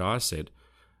he said, I said,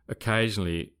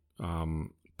 occasionally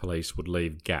police would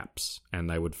leave gaps and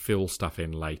they would fill stuff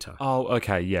in later. Oh,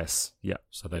 okay, yes, yeah.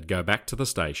 So they'd go back to the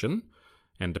station,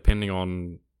 and depending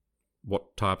on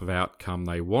what type of outcome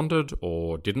they wanted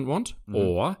or didn't want,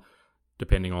 or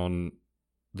depending on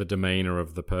the demeanour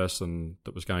of the person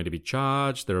that was going to be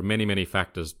charged, there are many, many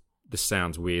factors. This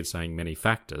sounds weird saying many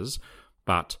factors,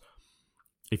 but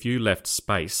if you left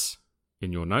space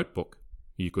in your notebook,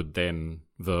 you could then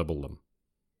verbal them.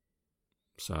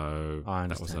 So I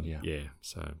understand,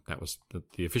 So that was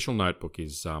the official notebook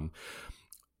is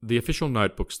the official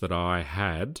notebooks that I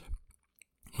had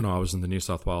when I was in the New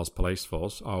South Wales Police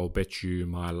Force. I will bet you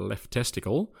my left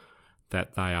testicle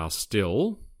that they are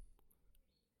still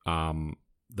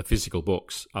the physical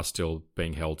books are still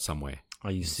being held somewhere.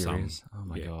 Are you serious? Oh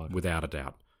my God. Without a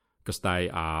doubt. Because they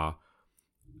are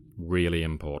really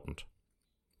important.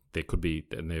 There could be,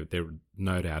 and there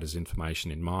no doubt is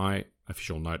information in my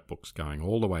official notebooks going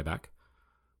all the way back,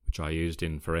 which I used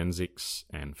in forensics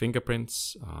and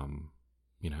fingerprints,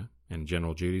 and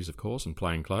general duties, of course, and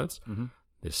plain clothes. Mm-hmm.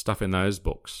 There's stuff in those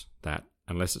books that,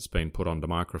 unless it's been put onto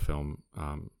microfilm,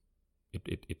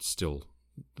 it's still,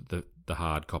 the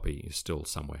hard copy is still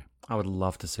somewhere. I would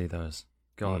love to see those.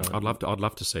 God, I'd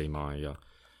love to see my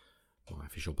my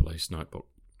official police notebook.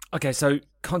 Okay, so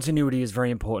continuity is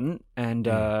very important, and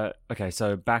okay,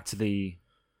 so back to the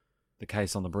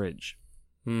case on the bridge.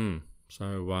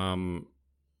 So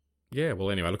yeah.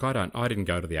 Well, anyway, look, I didn't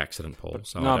go to the accident, Paul.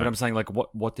 So no, but I'm saying, like,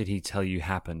 what did he tell you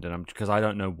happened? And because I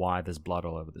don't know why there's blood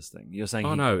all over this thing. You're saying?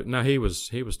 Oh no, he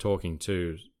was talking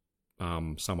to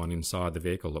someone inside the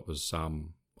vehicle that was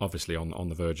obviously on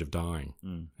the verge of dying,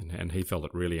 and he felt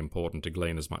it really important to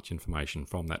glean as much information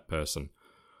from that person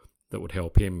that would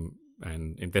help him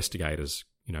and investigators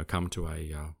come to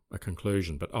a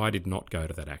conclusion. But I did not go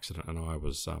to that accident, and I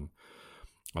was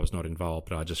not involved.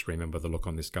 But I just remember the look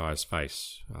on this guy's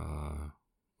face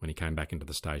when he came back into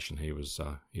the station. He was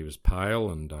pale,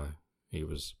 and he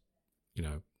was,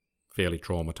 fairly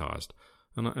traumatised.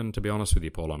 And to be honest with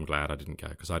you, Paul, I'm glad I didn't go,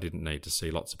 because I didn't need to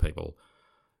see lots of people,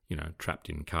 trapped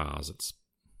in cars.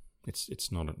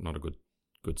 It's not a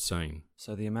good scene.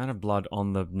 So the amount of blood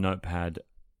on the notepad,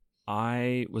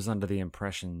 I was under the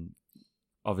impression,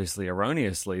 obviously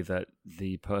erroneously, that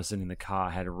the person in the car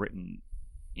had written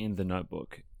in the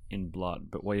notebook in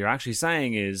blood. But what you're actually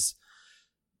saying is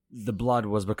the blood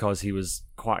was because he was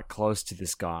quite close to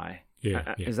this guy.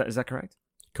 Yeah. Is that correct?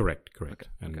 Correct. Okay.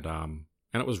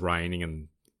 And it was raining, and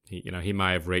he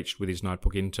may have reached with his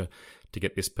notebook in to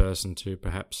get this person to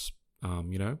perhaps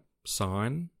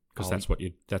sign, because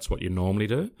that's what you normally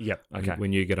do. Yep. Okay.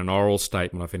 When you get an oral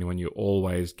statement of anyone, you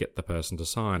always get the person to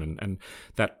sign, and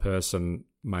that person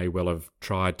may well have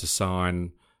tried to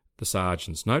sign the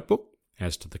sergeant's notebook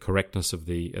as to the correctness of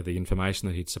the information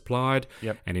that he'd supplied.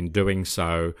 Yep. And in doing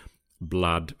so,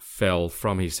 blood fell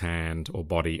from his hand or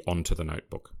body onto the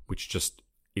notebook, which just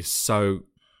is so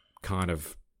kind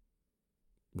of,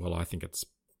 well, I think it's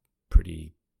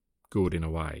pretty good in a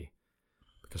way,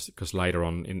 because later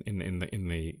on in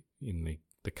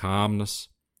the calmness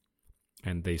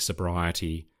and the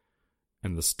sobriety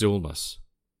and the stillness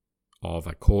of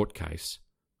a court case,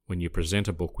 when you present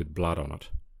a book with blood on it,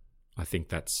 I think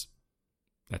that's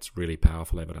really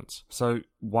powerful evidence. So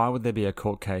why would there be a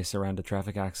court case around a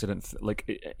traffic accident?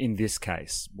 Like in this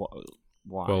case,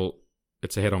 why? Well,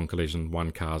 it's a head-on collision.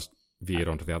 One car's veered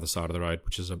onto the other side of the road,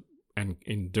 and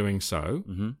in doing so,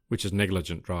 which is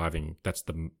negligent driving. That's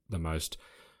the most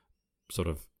sort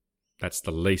of, that's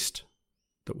the least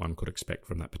that one could expect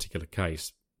from that particular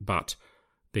case. But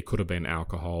there could have been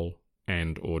alcohol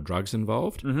and or drugs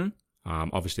involved. Mm-hmm.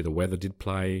 Obviously, the weather did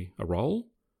play a role.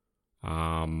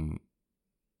 It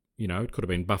could have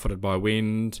been buffeted by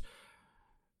wind.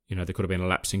 There could have been a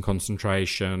lapse in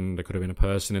concentration. There could have been a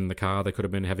person in the car. There could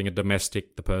have been having a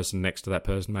domestic. The person next to that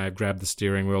person may have grabbed the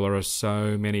steering wheel. There are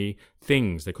so many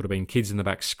things. There could have been kids in the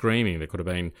back screaming.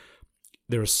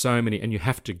 There are so many, and you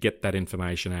have to get that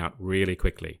information out really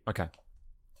quickly. Okay.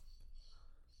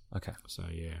 So,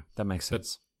 yeah. That makes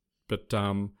sense. But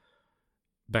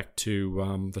back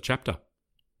to the chapter.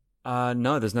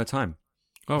 No, there's no time.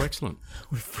 Oh, excellent.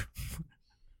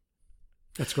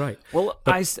 That's great. Well,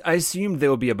 I assumed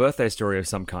there would be a birthday story of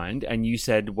some kind, and you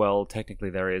said, well, technically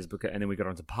there is, and then we got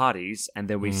onto parties, and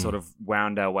then we sort of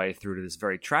wound our way through to this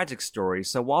very tragic story.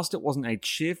 So whilst it wasn't a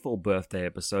cheerful birthday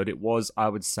episode, it was, I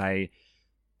would say,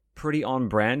 pretty on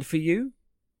brand for you.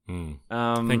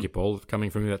 Thank you, Paul. Coming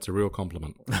from you, that's a real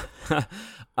compliment.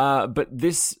 But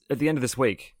this, at the end of this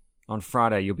week, on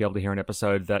Friday, you'll be able to hear an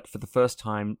episode that for the first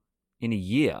time in a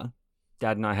year,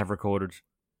 Dad and I have recorded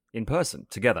in person,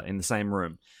 together, in the same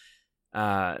room.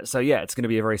 So yeah, it's going to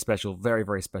be a very special, very,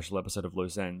 very special episode of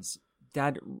Loose Ends.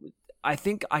 Dad, I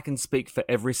think I can speak for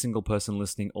every single person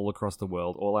listening all across the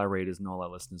world, all our readers and all our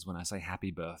listeners, when I say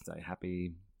happy birthday.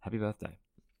 Happy birthday.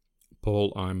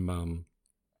 Paul, I'm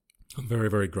very,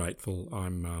 very grateful. I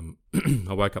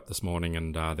woke up this morning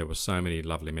and there were so many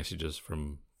lovely messages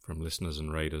from listeners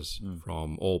and readers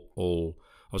from all,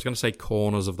 I was going to say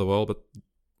corners of the world, but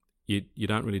you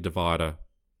don't really divide a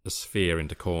sphere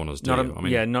into corners, do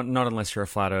you? Not unless you're a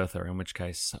flat earther, in which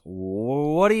case,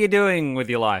 what are you doing with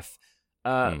your life?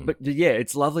 But yeah,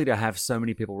 it's lovely to have so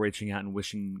many people reaching out and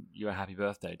wishing you a happy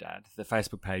birthday, Dad. The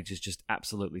Facebook page is just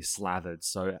absolutely slathered.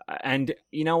 So, and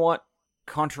you know what?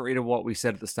 Contrary to what we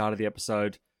said at the start of the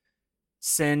episode,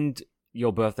 send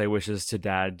your birthday wishes to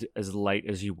Dad as late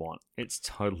as you want. It's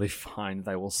totally fine.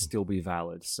 They will still be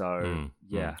valid. So,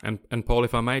 yeah. And Paul,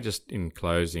 if I may, just in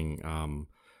closing,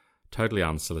 totally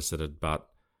unsolicited, but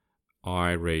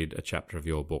I read a chapter of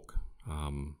your book,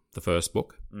 the first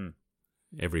book,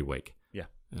 every week. Yeah.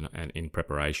 And in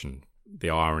preparation,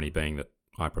 the irony being that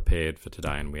I prepared for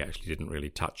today and we actually didn't really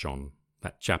touch on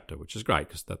that chapter, which is great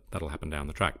because that'll happen down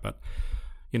the track. But,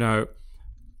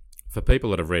 for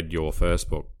people that have read your first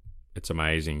book, it's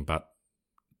amazing, but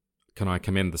can I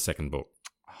commend the second book?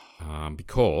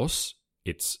 Because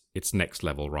it's next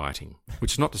level writing,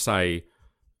 which is not to say,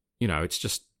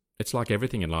 it's like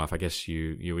everything in life. I guess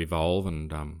you evolve,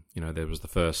 and there was the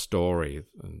first story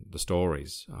and the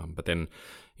stories, but then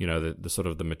the sort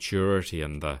of the maturity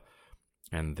and the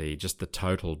just the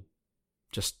total,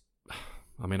 just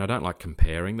I mean, I don't like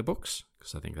comparing the books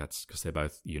because I think that's because they're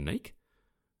both unique,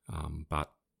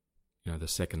 but the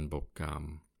second book,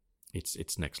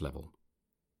 it's next level.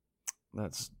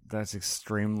 That's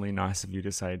extremely nice of you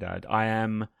to say, Dad. I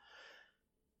am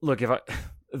look,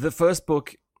 the first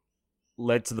book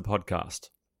led to the podcast,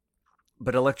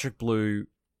 but Electric Blue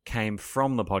came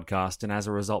from the podcast, and as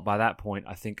a result, by that point,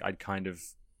 I think I'd kind of,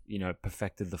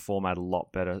 perfected the format a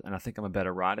lot better, and I think I'm a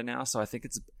better writer now. So I think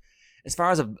it's, as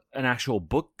far as an actual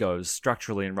book goes,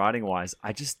 structurally and writing wise,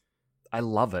 I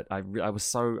love it. I'm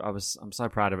so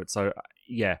proud of it. So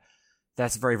yeah,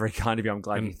 that's very, very kind of you. I'm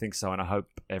glad you think so, and I hope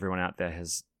everyone out there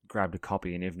has grabbed a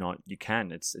copy, and if not, you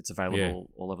can. It's available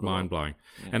all over the world. Mind-blowing.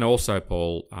 Yeah. And also,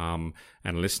 Paul, and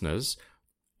listeners,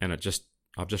 and I've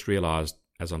just realised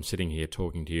as I'm sitting here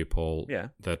talking to you, Paul,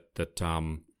 that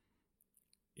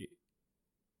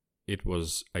it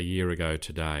was a year ago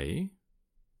today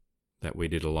that we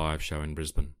did a live show in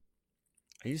Brisbane.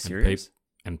 Are you serious?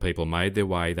 And people made their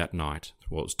way that night.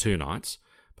 Well, it was 2 nights.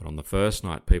 But on the first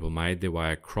night, people made their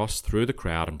way across through the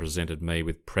crowd and presented me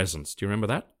with presents. Do you remember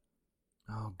that?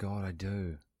 Oh, God, I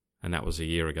do. And that was a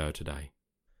year ago today.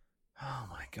 Oh,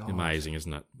 my God. Amazing,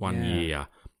 isn't it? 1 year.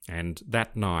 And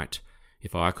that night,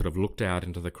 if I could have looked out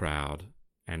into the crowd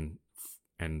and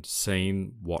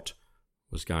seen what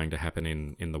was going to happen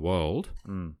in the world,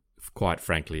 quite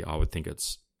frankly, I would think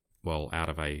it's, well, out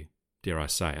of a, dare I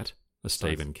say it, a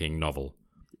Stephen King novel.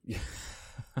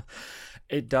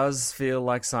 It does feel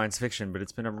like science fiction, but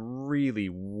it's been a really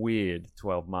weird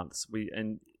 12 months.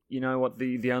 And you know what?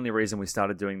 The only reason we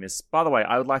started doing this, by the way,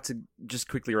 I would like to just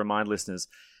quickly remind listeners,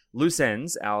 Loose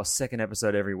Ends, our second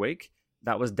episode every week,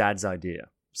 that was Dad's idea.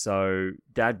 So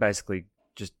Dad basically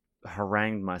just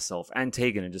harangued myself and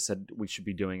Tegan and just said we should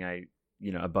be doing a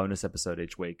bonus episode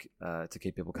each week to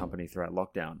keep people company throughout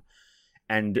lockdown.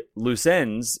 And Loose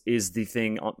Ends is the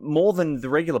thing more than the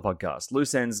regular podcast.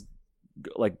 Loose Ends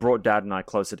brought Dad and I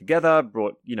closer together,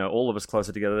 brought all of us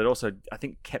closer together. It also, I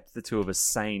think, kept the two of us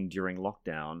sane during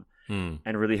lockdown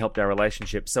and really helped our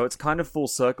relationship. So it's kind of full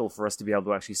circle for us to be able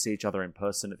to actually see each other in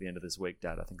person at the end of this week,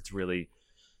 Dad. I think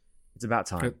it's about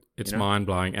time. It's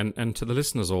mind-blowing. And to the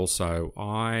listeners also,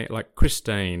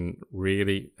 Christine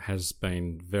really has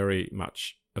been very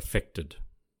much affected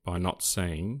by not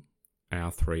seeing our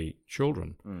 3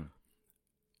 children.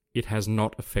 It has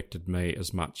not affected me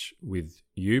as much with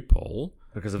you, Paul.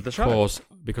 Because of the show.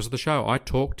 Because of the show. I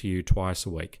talk to you twice a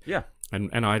week. Yeah.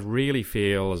 And I really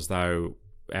feel as though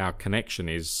our connection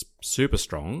is super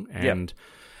strong. And,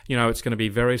 it's going to be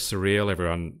very surreal,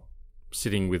 everyone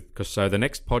sitting with... So the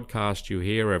next podcast you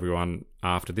hear, everyone,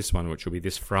 after this one, which will be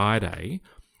this Friday,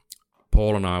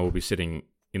 Paul and I will be sitting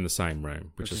in the same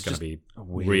room, which is going to be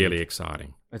really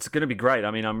exciting. It's going to be great.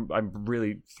 I mean, I'm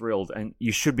really thrilled, and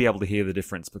you should be able to hear the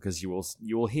difference because you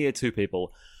will hear 2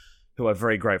 people who are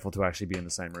very grateful to actually be in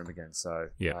the same room again. So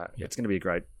it's going to be a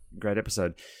great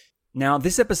episode. Now,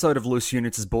 this episode of Loose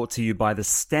Units is brought to you by The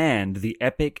Stand, the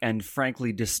epic and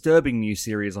frankly disturbing new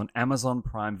series on Amazon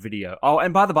Prime Video. Oh,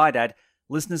 and by the by, Dad,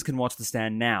 listeners can watch The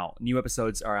Stand now. New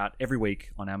episodes are out every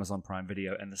week on Amazon Prime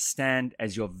Video, and The Stand,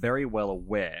 as you're very well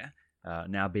aware,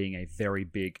 now being a very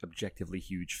big, objectively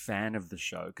huge fan of the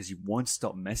show, because you won't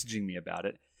stop messaging me about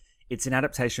it, it's an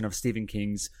adaptation of Stephen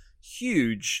King's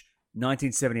huge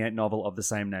 1978 novel of the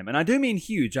same name. And I do mean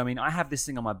huge. I mean, I have this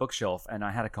thing on my bookshelf, and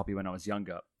I had a copy when I was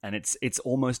younger, and it's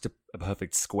almost a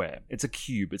perfect square. It's a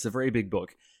cube. It's a very big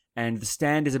book. And The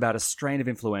Stand is about a strain of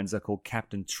influenza called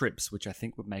Captain Trips, which I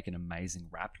think would make an amazing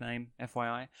rap name,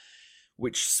 FYI,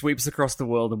 which sweeps across the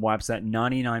world and wipes out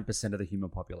 99% of the human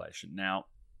population. Now,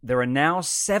 there are now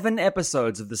 7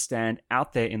 episodes of The Stand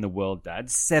out there in the world,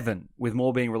 Dad. 7, with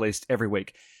more being released every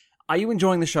week. Are you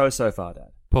enjoying the show so far, Dad?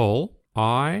 Paul,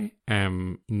 I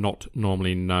am not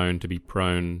normally known to be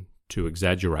prone to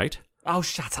exaggerate. Oh,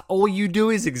 shut up. All you do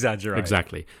is exaggerate.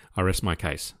 Exactly. I rest my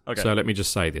case. Okay. So let me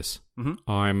just say this. Mm-hmm.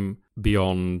 I'm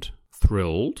beyond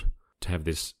thrilled to have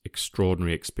this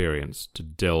extraordinary experience to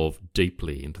delve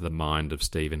deeply into the mind of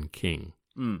Stephen King.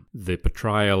 The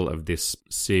portrayal of this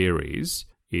series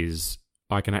is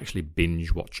I can actually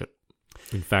binge watch it.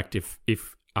 In fact, if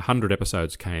 100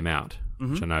 episodes came out,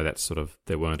 which I know that's sort of,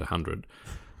 there weren't 100,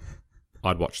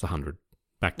 I'd watch the 100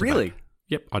 back to really? back.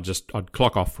 Yep, I'd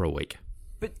clock off for a week.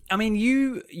 But I mean,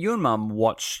 you and Mum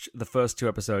watched the first 2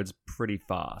 episodes pretty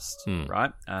fast,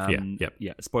 right?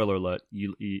 Yeah. Spoiler alert: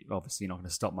 you obviously not going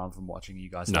to stop Mum from watching. You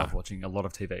guys love watching a lot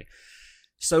of TV.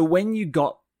 So when you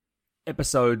got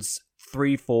episodes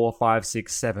 3, 4, 5,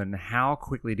 6, 7, how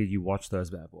quickly did you watch those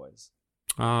bad boys?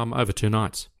 Over 2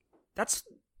 nights. That's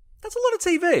a lot of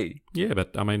TV. Yeah,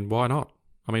 but I mean, why not?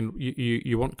 I mean,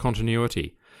 you want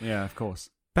continuity. Yeah, of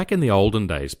course. Back in the olden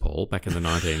days, Paul, back in the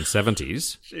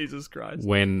 1970s, Jesus Christ,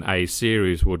 when a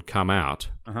series would come out,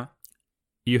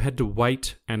 you had to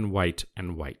wait and wait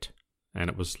and wait, and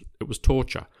it was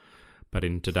torture. But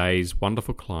in today's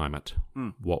wonderful climate,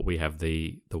 what we have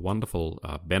the wonderful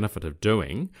benefit of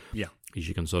doing is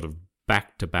you can sort of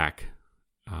back-to-back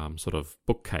sort of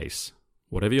bookcase,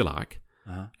 whatever you like,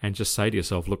 and just say to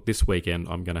yourself, look, this weekend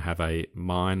I'm going to have a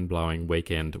mind-blowing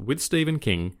weekend with Stephen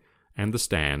King and The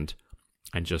Stand,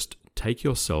 and just take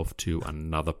yourself to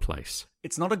another place.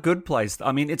 It's not a good place.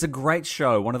 I mean, it's a great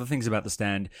show. One of the things about The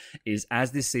Stand is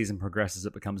as this season progresses,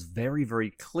 it becomes very,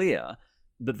 very clear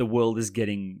that the world of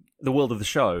the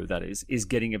show, that is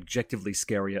getting objectively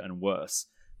scarier and worse.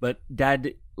 But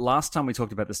Dad, last time we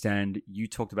talked about The Stand, you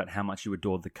talked about how much you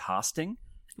adored the casting.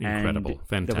 Incredible.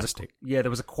 Fantastic. There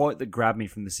was a quote that grabbed me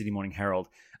from the Sydney Morning Herald.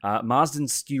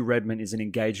 Marsden's Stu Redman is an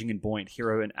engaging and buoyant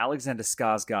hero, and Alexander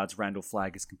Skarsgård's Randall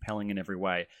Flagg is compelling in every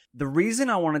way. The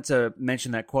reason I wanted to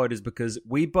mention that quote is because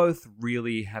we both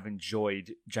really have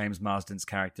enjoyed James Marsden's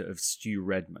character of Stu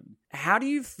Redman. How do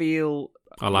you feel?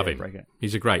 I love him.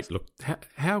 He's a great look.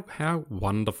 How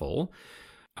wonderful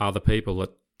are the people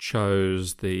that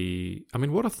chose the? I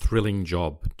mean, what a thrilling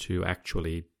job to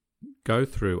actually go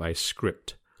through a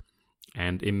script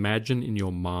and imagine in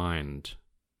your mind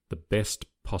the best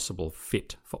possible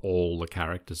fit for all the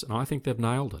characters, and I think they've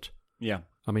nailed it. Yeah,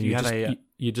 I mean,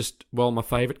 my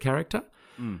favourite character.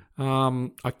 I'm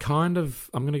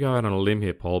going to go out on a limb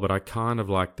here, Paul, but I kind of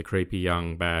like the creepy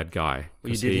young bad guy.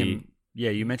 Well, you did him.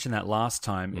 Yeah, you mentioned that last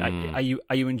time. Are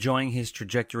you enjoying his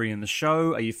trajectory in the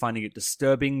show? Are you finding it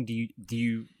disturbing? Do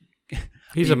you?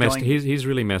 He's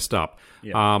really messed up.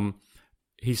 Yeah.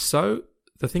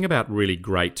 The thing about really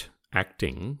great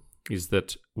acting is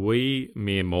that we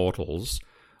mere mortals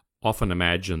often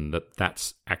imagine that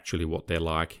that's actually what they're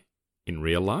like in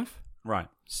real life. Right.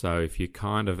 So if you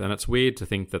and it's weird to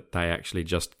think that they actually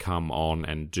just come on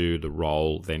and do the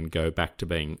role, then go back to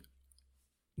being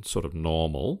sort of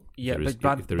normal. Yeah,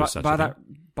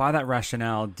 by that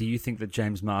rationale, do you think that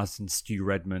James Marsden, Stu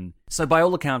Redman... So by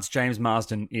all accounts, James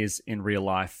Marsden is in real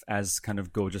life as kind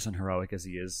of gorgeous and heroic as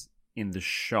he is in the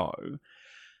show.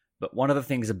 But one of the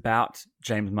things about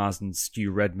James Marsden, Stu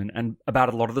Redman, and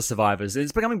about a lot of the survivors,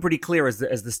 it's becoming pretty clear as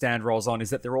the Stand rolls on, is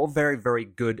that they're all very, very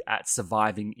good at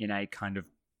surviving in a kind of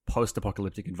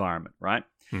post-apocalyptic environment, right?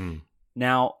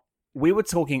 Now, we were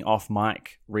talking off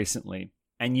mic recently,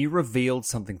 and you revealed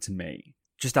something to me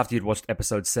just after you'd watched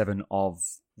episode 7 of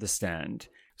The Stand.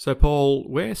 So, Paul,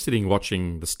 we're sitting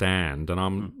watching The Stand, and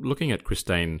I'm looking at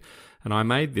Christine, and I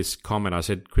made this comment. I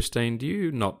said, Christine, do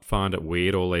you not find it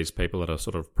weird, all these people that are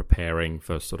sort of preparing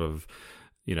for sort of,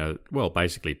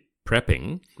 basically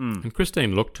prepping? And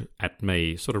Christine looked at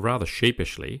me sort of rather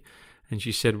sheepishly, and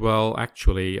she said, well,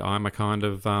 actually, I'm a kind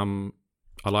of,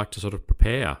 I like to sort of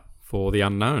prepare for the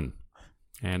unknown.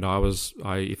 And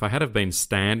if I had have been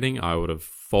standing, I would have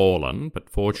fallen, but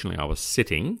fortunately I was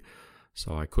sitting,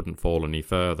 so I couldn't fall any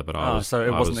further. But so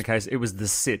it wasn't the case. It was the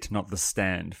sit, not the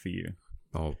stand for you.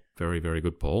 Oh, very, very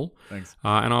good, Paul. Thanks.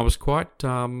 And I was quite.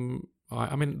 The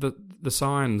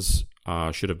signs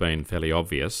should have been fairly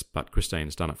obvious, but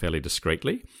Christine's done it fairly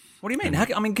discreetly. What do you mean?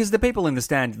 Because the people in the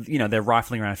Stand, they're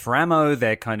rifling around for ammo.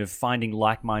 They're kind of finding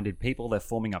like-minded people. They're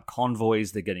forming up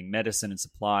convoys. They're getting medicine and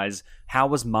supplies. How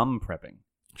was Mum prepping?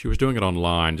 She was doing it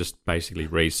online, just basically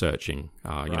researching,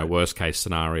 worst-case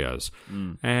scenarios.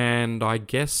 And I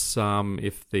guess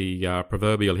if the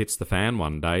proverbial hits the fan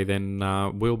one day, then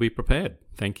we'll be prepared.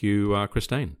 Thank you,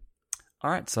 Christine.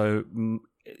 All right, so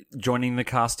joining the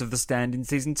cast of The Stand in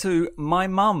Season 2, my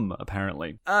mum,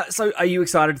 apparently. So are you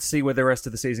excited to see where the rest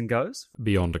of the season goes?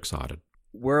 Beyond excited.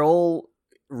 We're all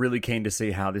really keen to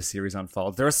see how this series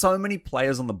unfolds. There are so many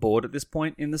players on the board at this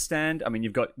point in The Stand. I mean,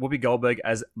 you've got Whoopi Goldberg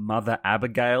as Mother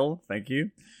Abigail. Thank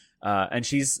you. And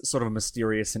she's sort of a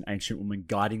mysterious and ancient woman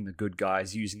guiding the good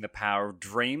guys using the power of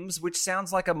dreams, which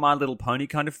sounds like a My Little Pony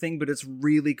kind of thing, but it's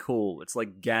really cool. It's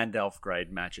like Gandalf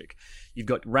grade magic. You've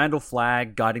got Randall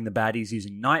Flagg guiding the baddies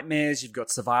using nightmares. You've got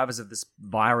survivors of this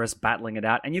virus battling it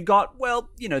out. And you've got,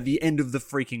 the end of the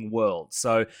freaking world.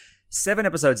 So 7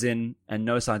 episodes in and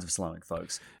no signs of slowing,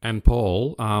 folks. And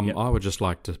Paul, I would just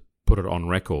like to put it on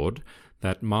record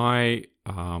that my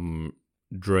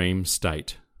dream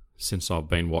state since I've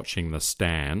been watching The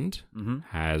Stand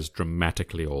has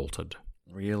dramatically altered.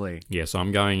 Really? Yes,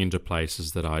 I'm going into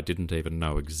places that I didn't even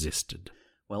know existed.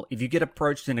 Well, if you get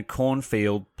approached in a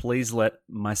cornfield, please let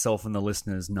myself and the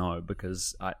listeners know,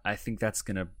 because I think that's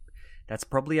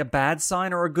probably a bad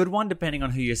sign or a good one, depending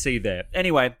on who you see there.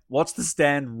 Anyway, watch The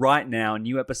Stand right now.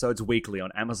 New episodes weekly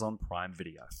on Amazon Prime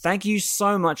Video. Thank you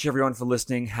so much, everyone, for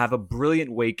listening. Have a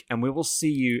brilliant week, and we will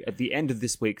see you at the end of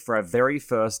this week for our very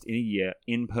first in a year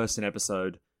in-person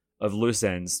episode of Loose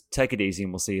Ends. Take it easy,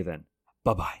 and we'll see you then.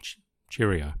 Bye-bye.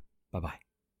 Cheerio. Bye-bye.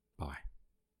 Bye.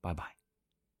 Bye-bye.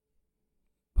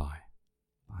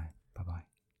 Bye-bye.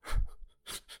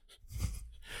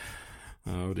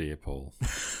 Oh dear, Paul.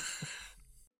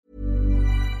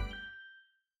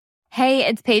 Hey,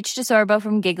 it's Paige DeSorbo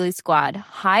from Giggly Squad.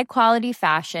 High quality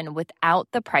fashion without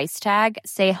the price tag.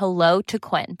 Say hello to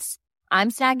Quince. I'm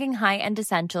snagging high-end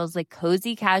essentials like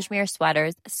cozy cashmere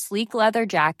sweaters, sleek leather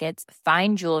jackets,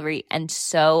 fine jewelry, and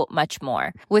so much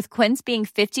more. With Quince being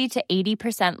 50 to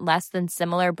 80% less than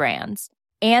similar brands.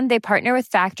 And they partner with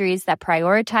factories that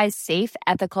prioritize safe,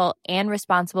 ethical, and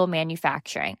responsible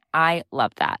manufacturing. I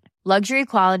love that. Luxury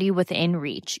quality within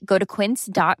reach. Go to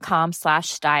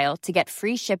quince.com/style to get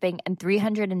free shipping and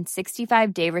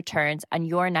 365-day returns on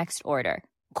your next order.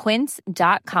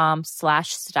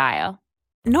 Quince.com/style.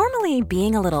 Normally,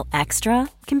 being a little extra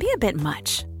can be a bit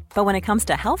much. But when it comes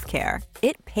to healthcare,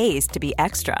 it pays to be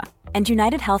extra. And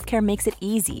United Healthcare makes it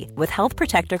easy with Health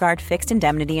Protector Guard fixed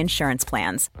indemnity insurance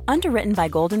plans. Underwritten by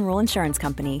Golden Rule Insurance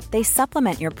Company, they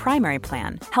supplement your primary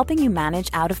plan, helping you manage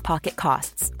out-of-pocket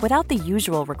costs without the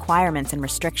usual requirements and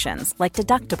restrictions like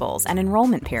deductibles and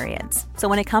enrollment periods. So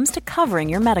when it comes to covering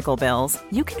your medical bills,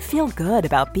 you can feel good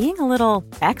about being a little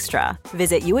extra.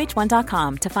 Visit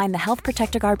UH1.com to find the Health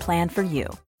Protector Guard plan for you.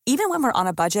 Even when we're on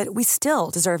a budget, we still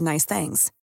deserve nice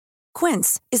things.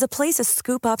 Quince is a place to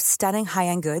scoop up stunning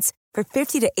high-end goods for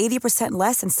 50 to 80%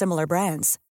 less than similar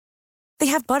brands. They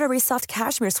have buttery soft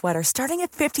cashmere sweaters starting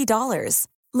at $50,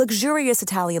 luxurious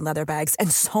Italian leather bags, and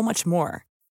so much more.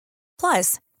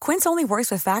 Plus, Quince only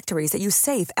works with factories that use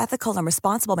safe, ethical, and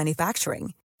responsible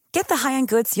manufacturing. Get the high-end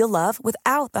goods you'll love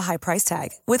without the high price tag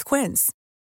with Quince.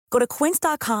 Go to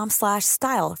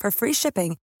quince.com/style for free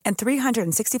shipping and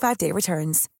 365-day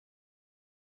returns.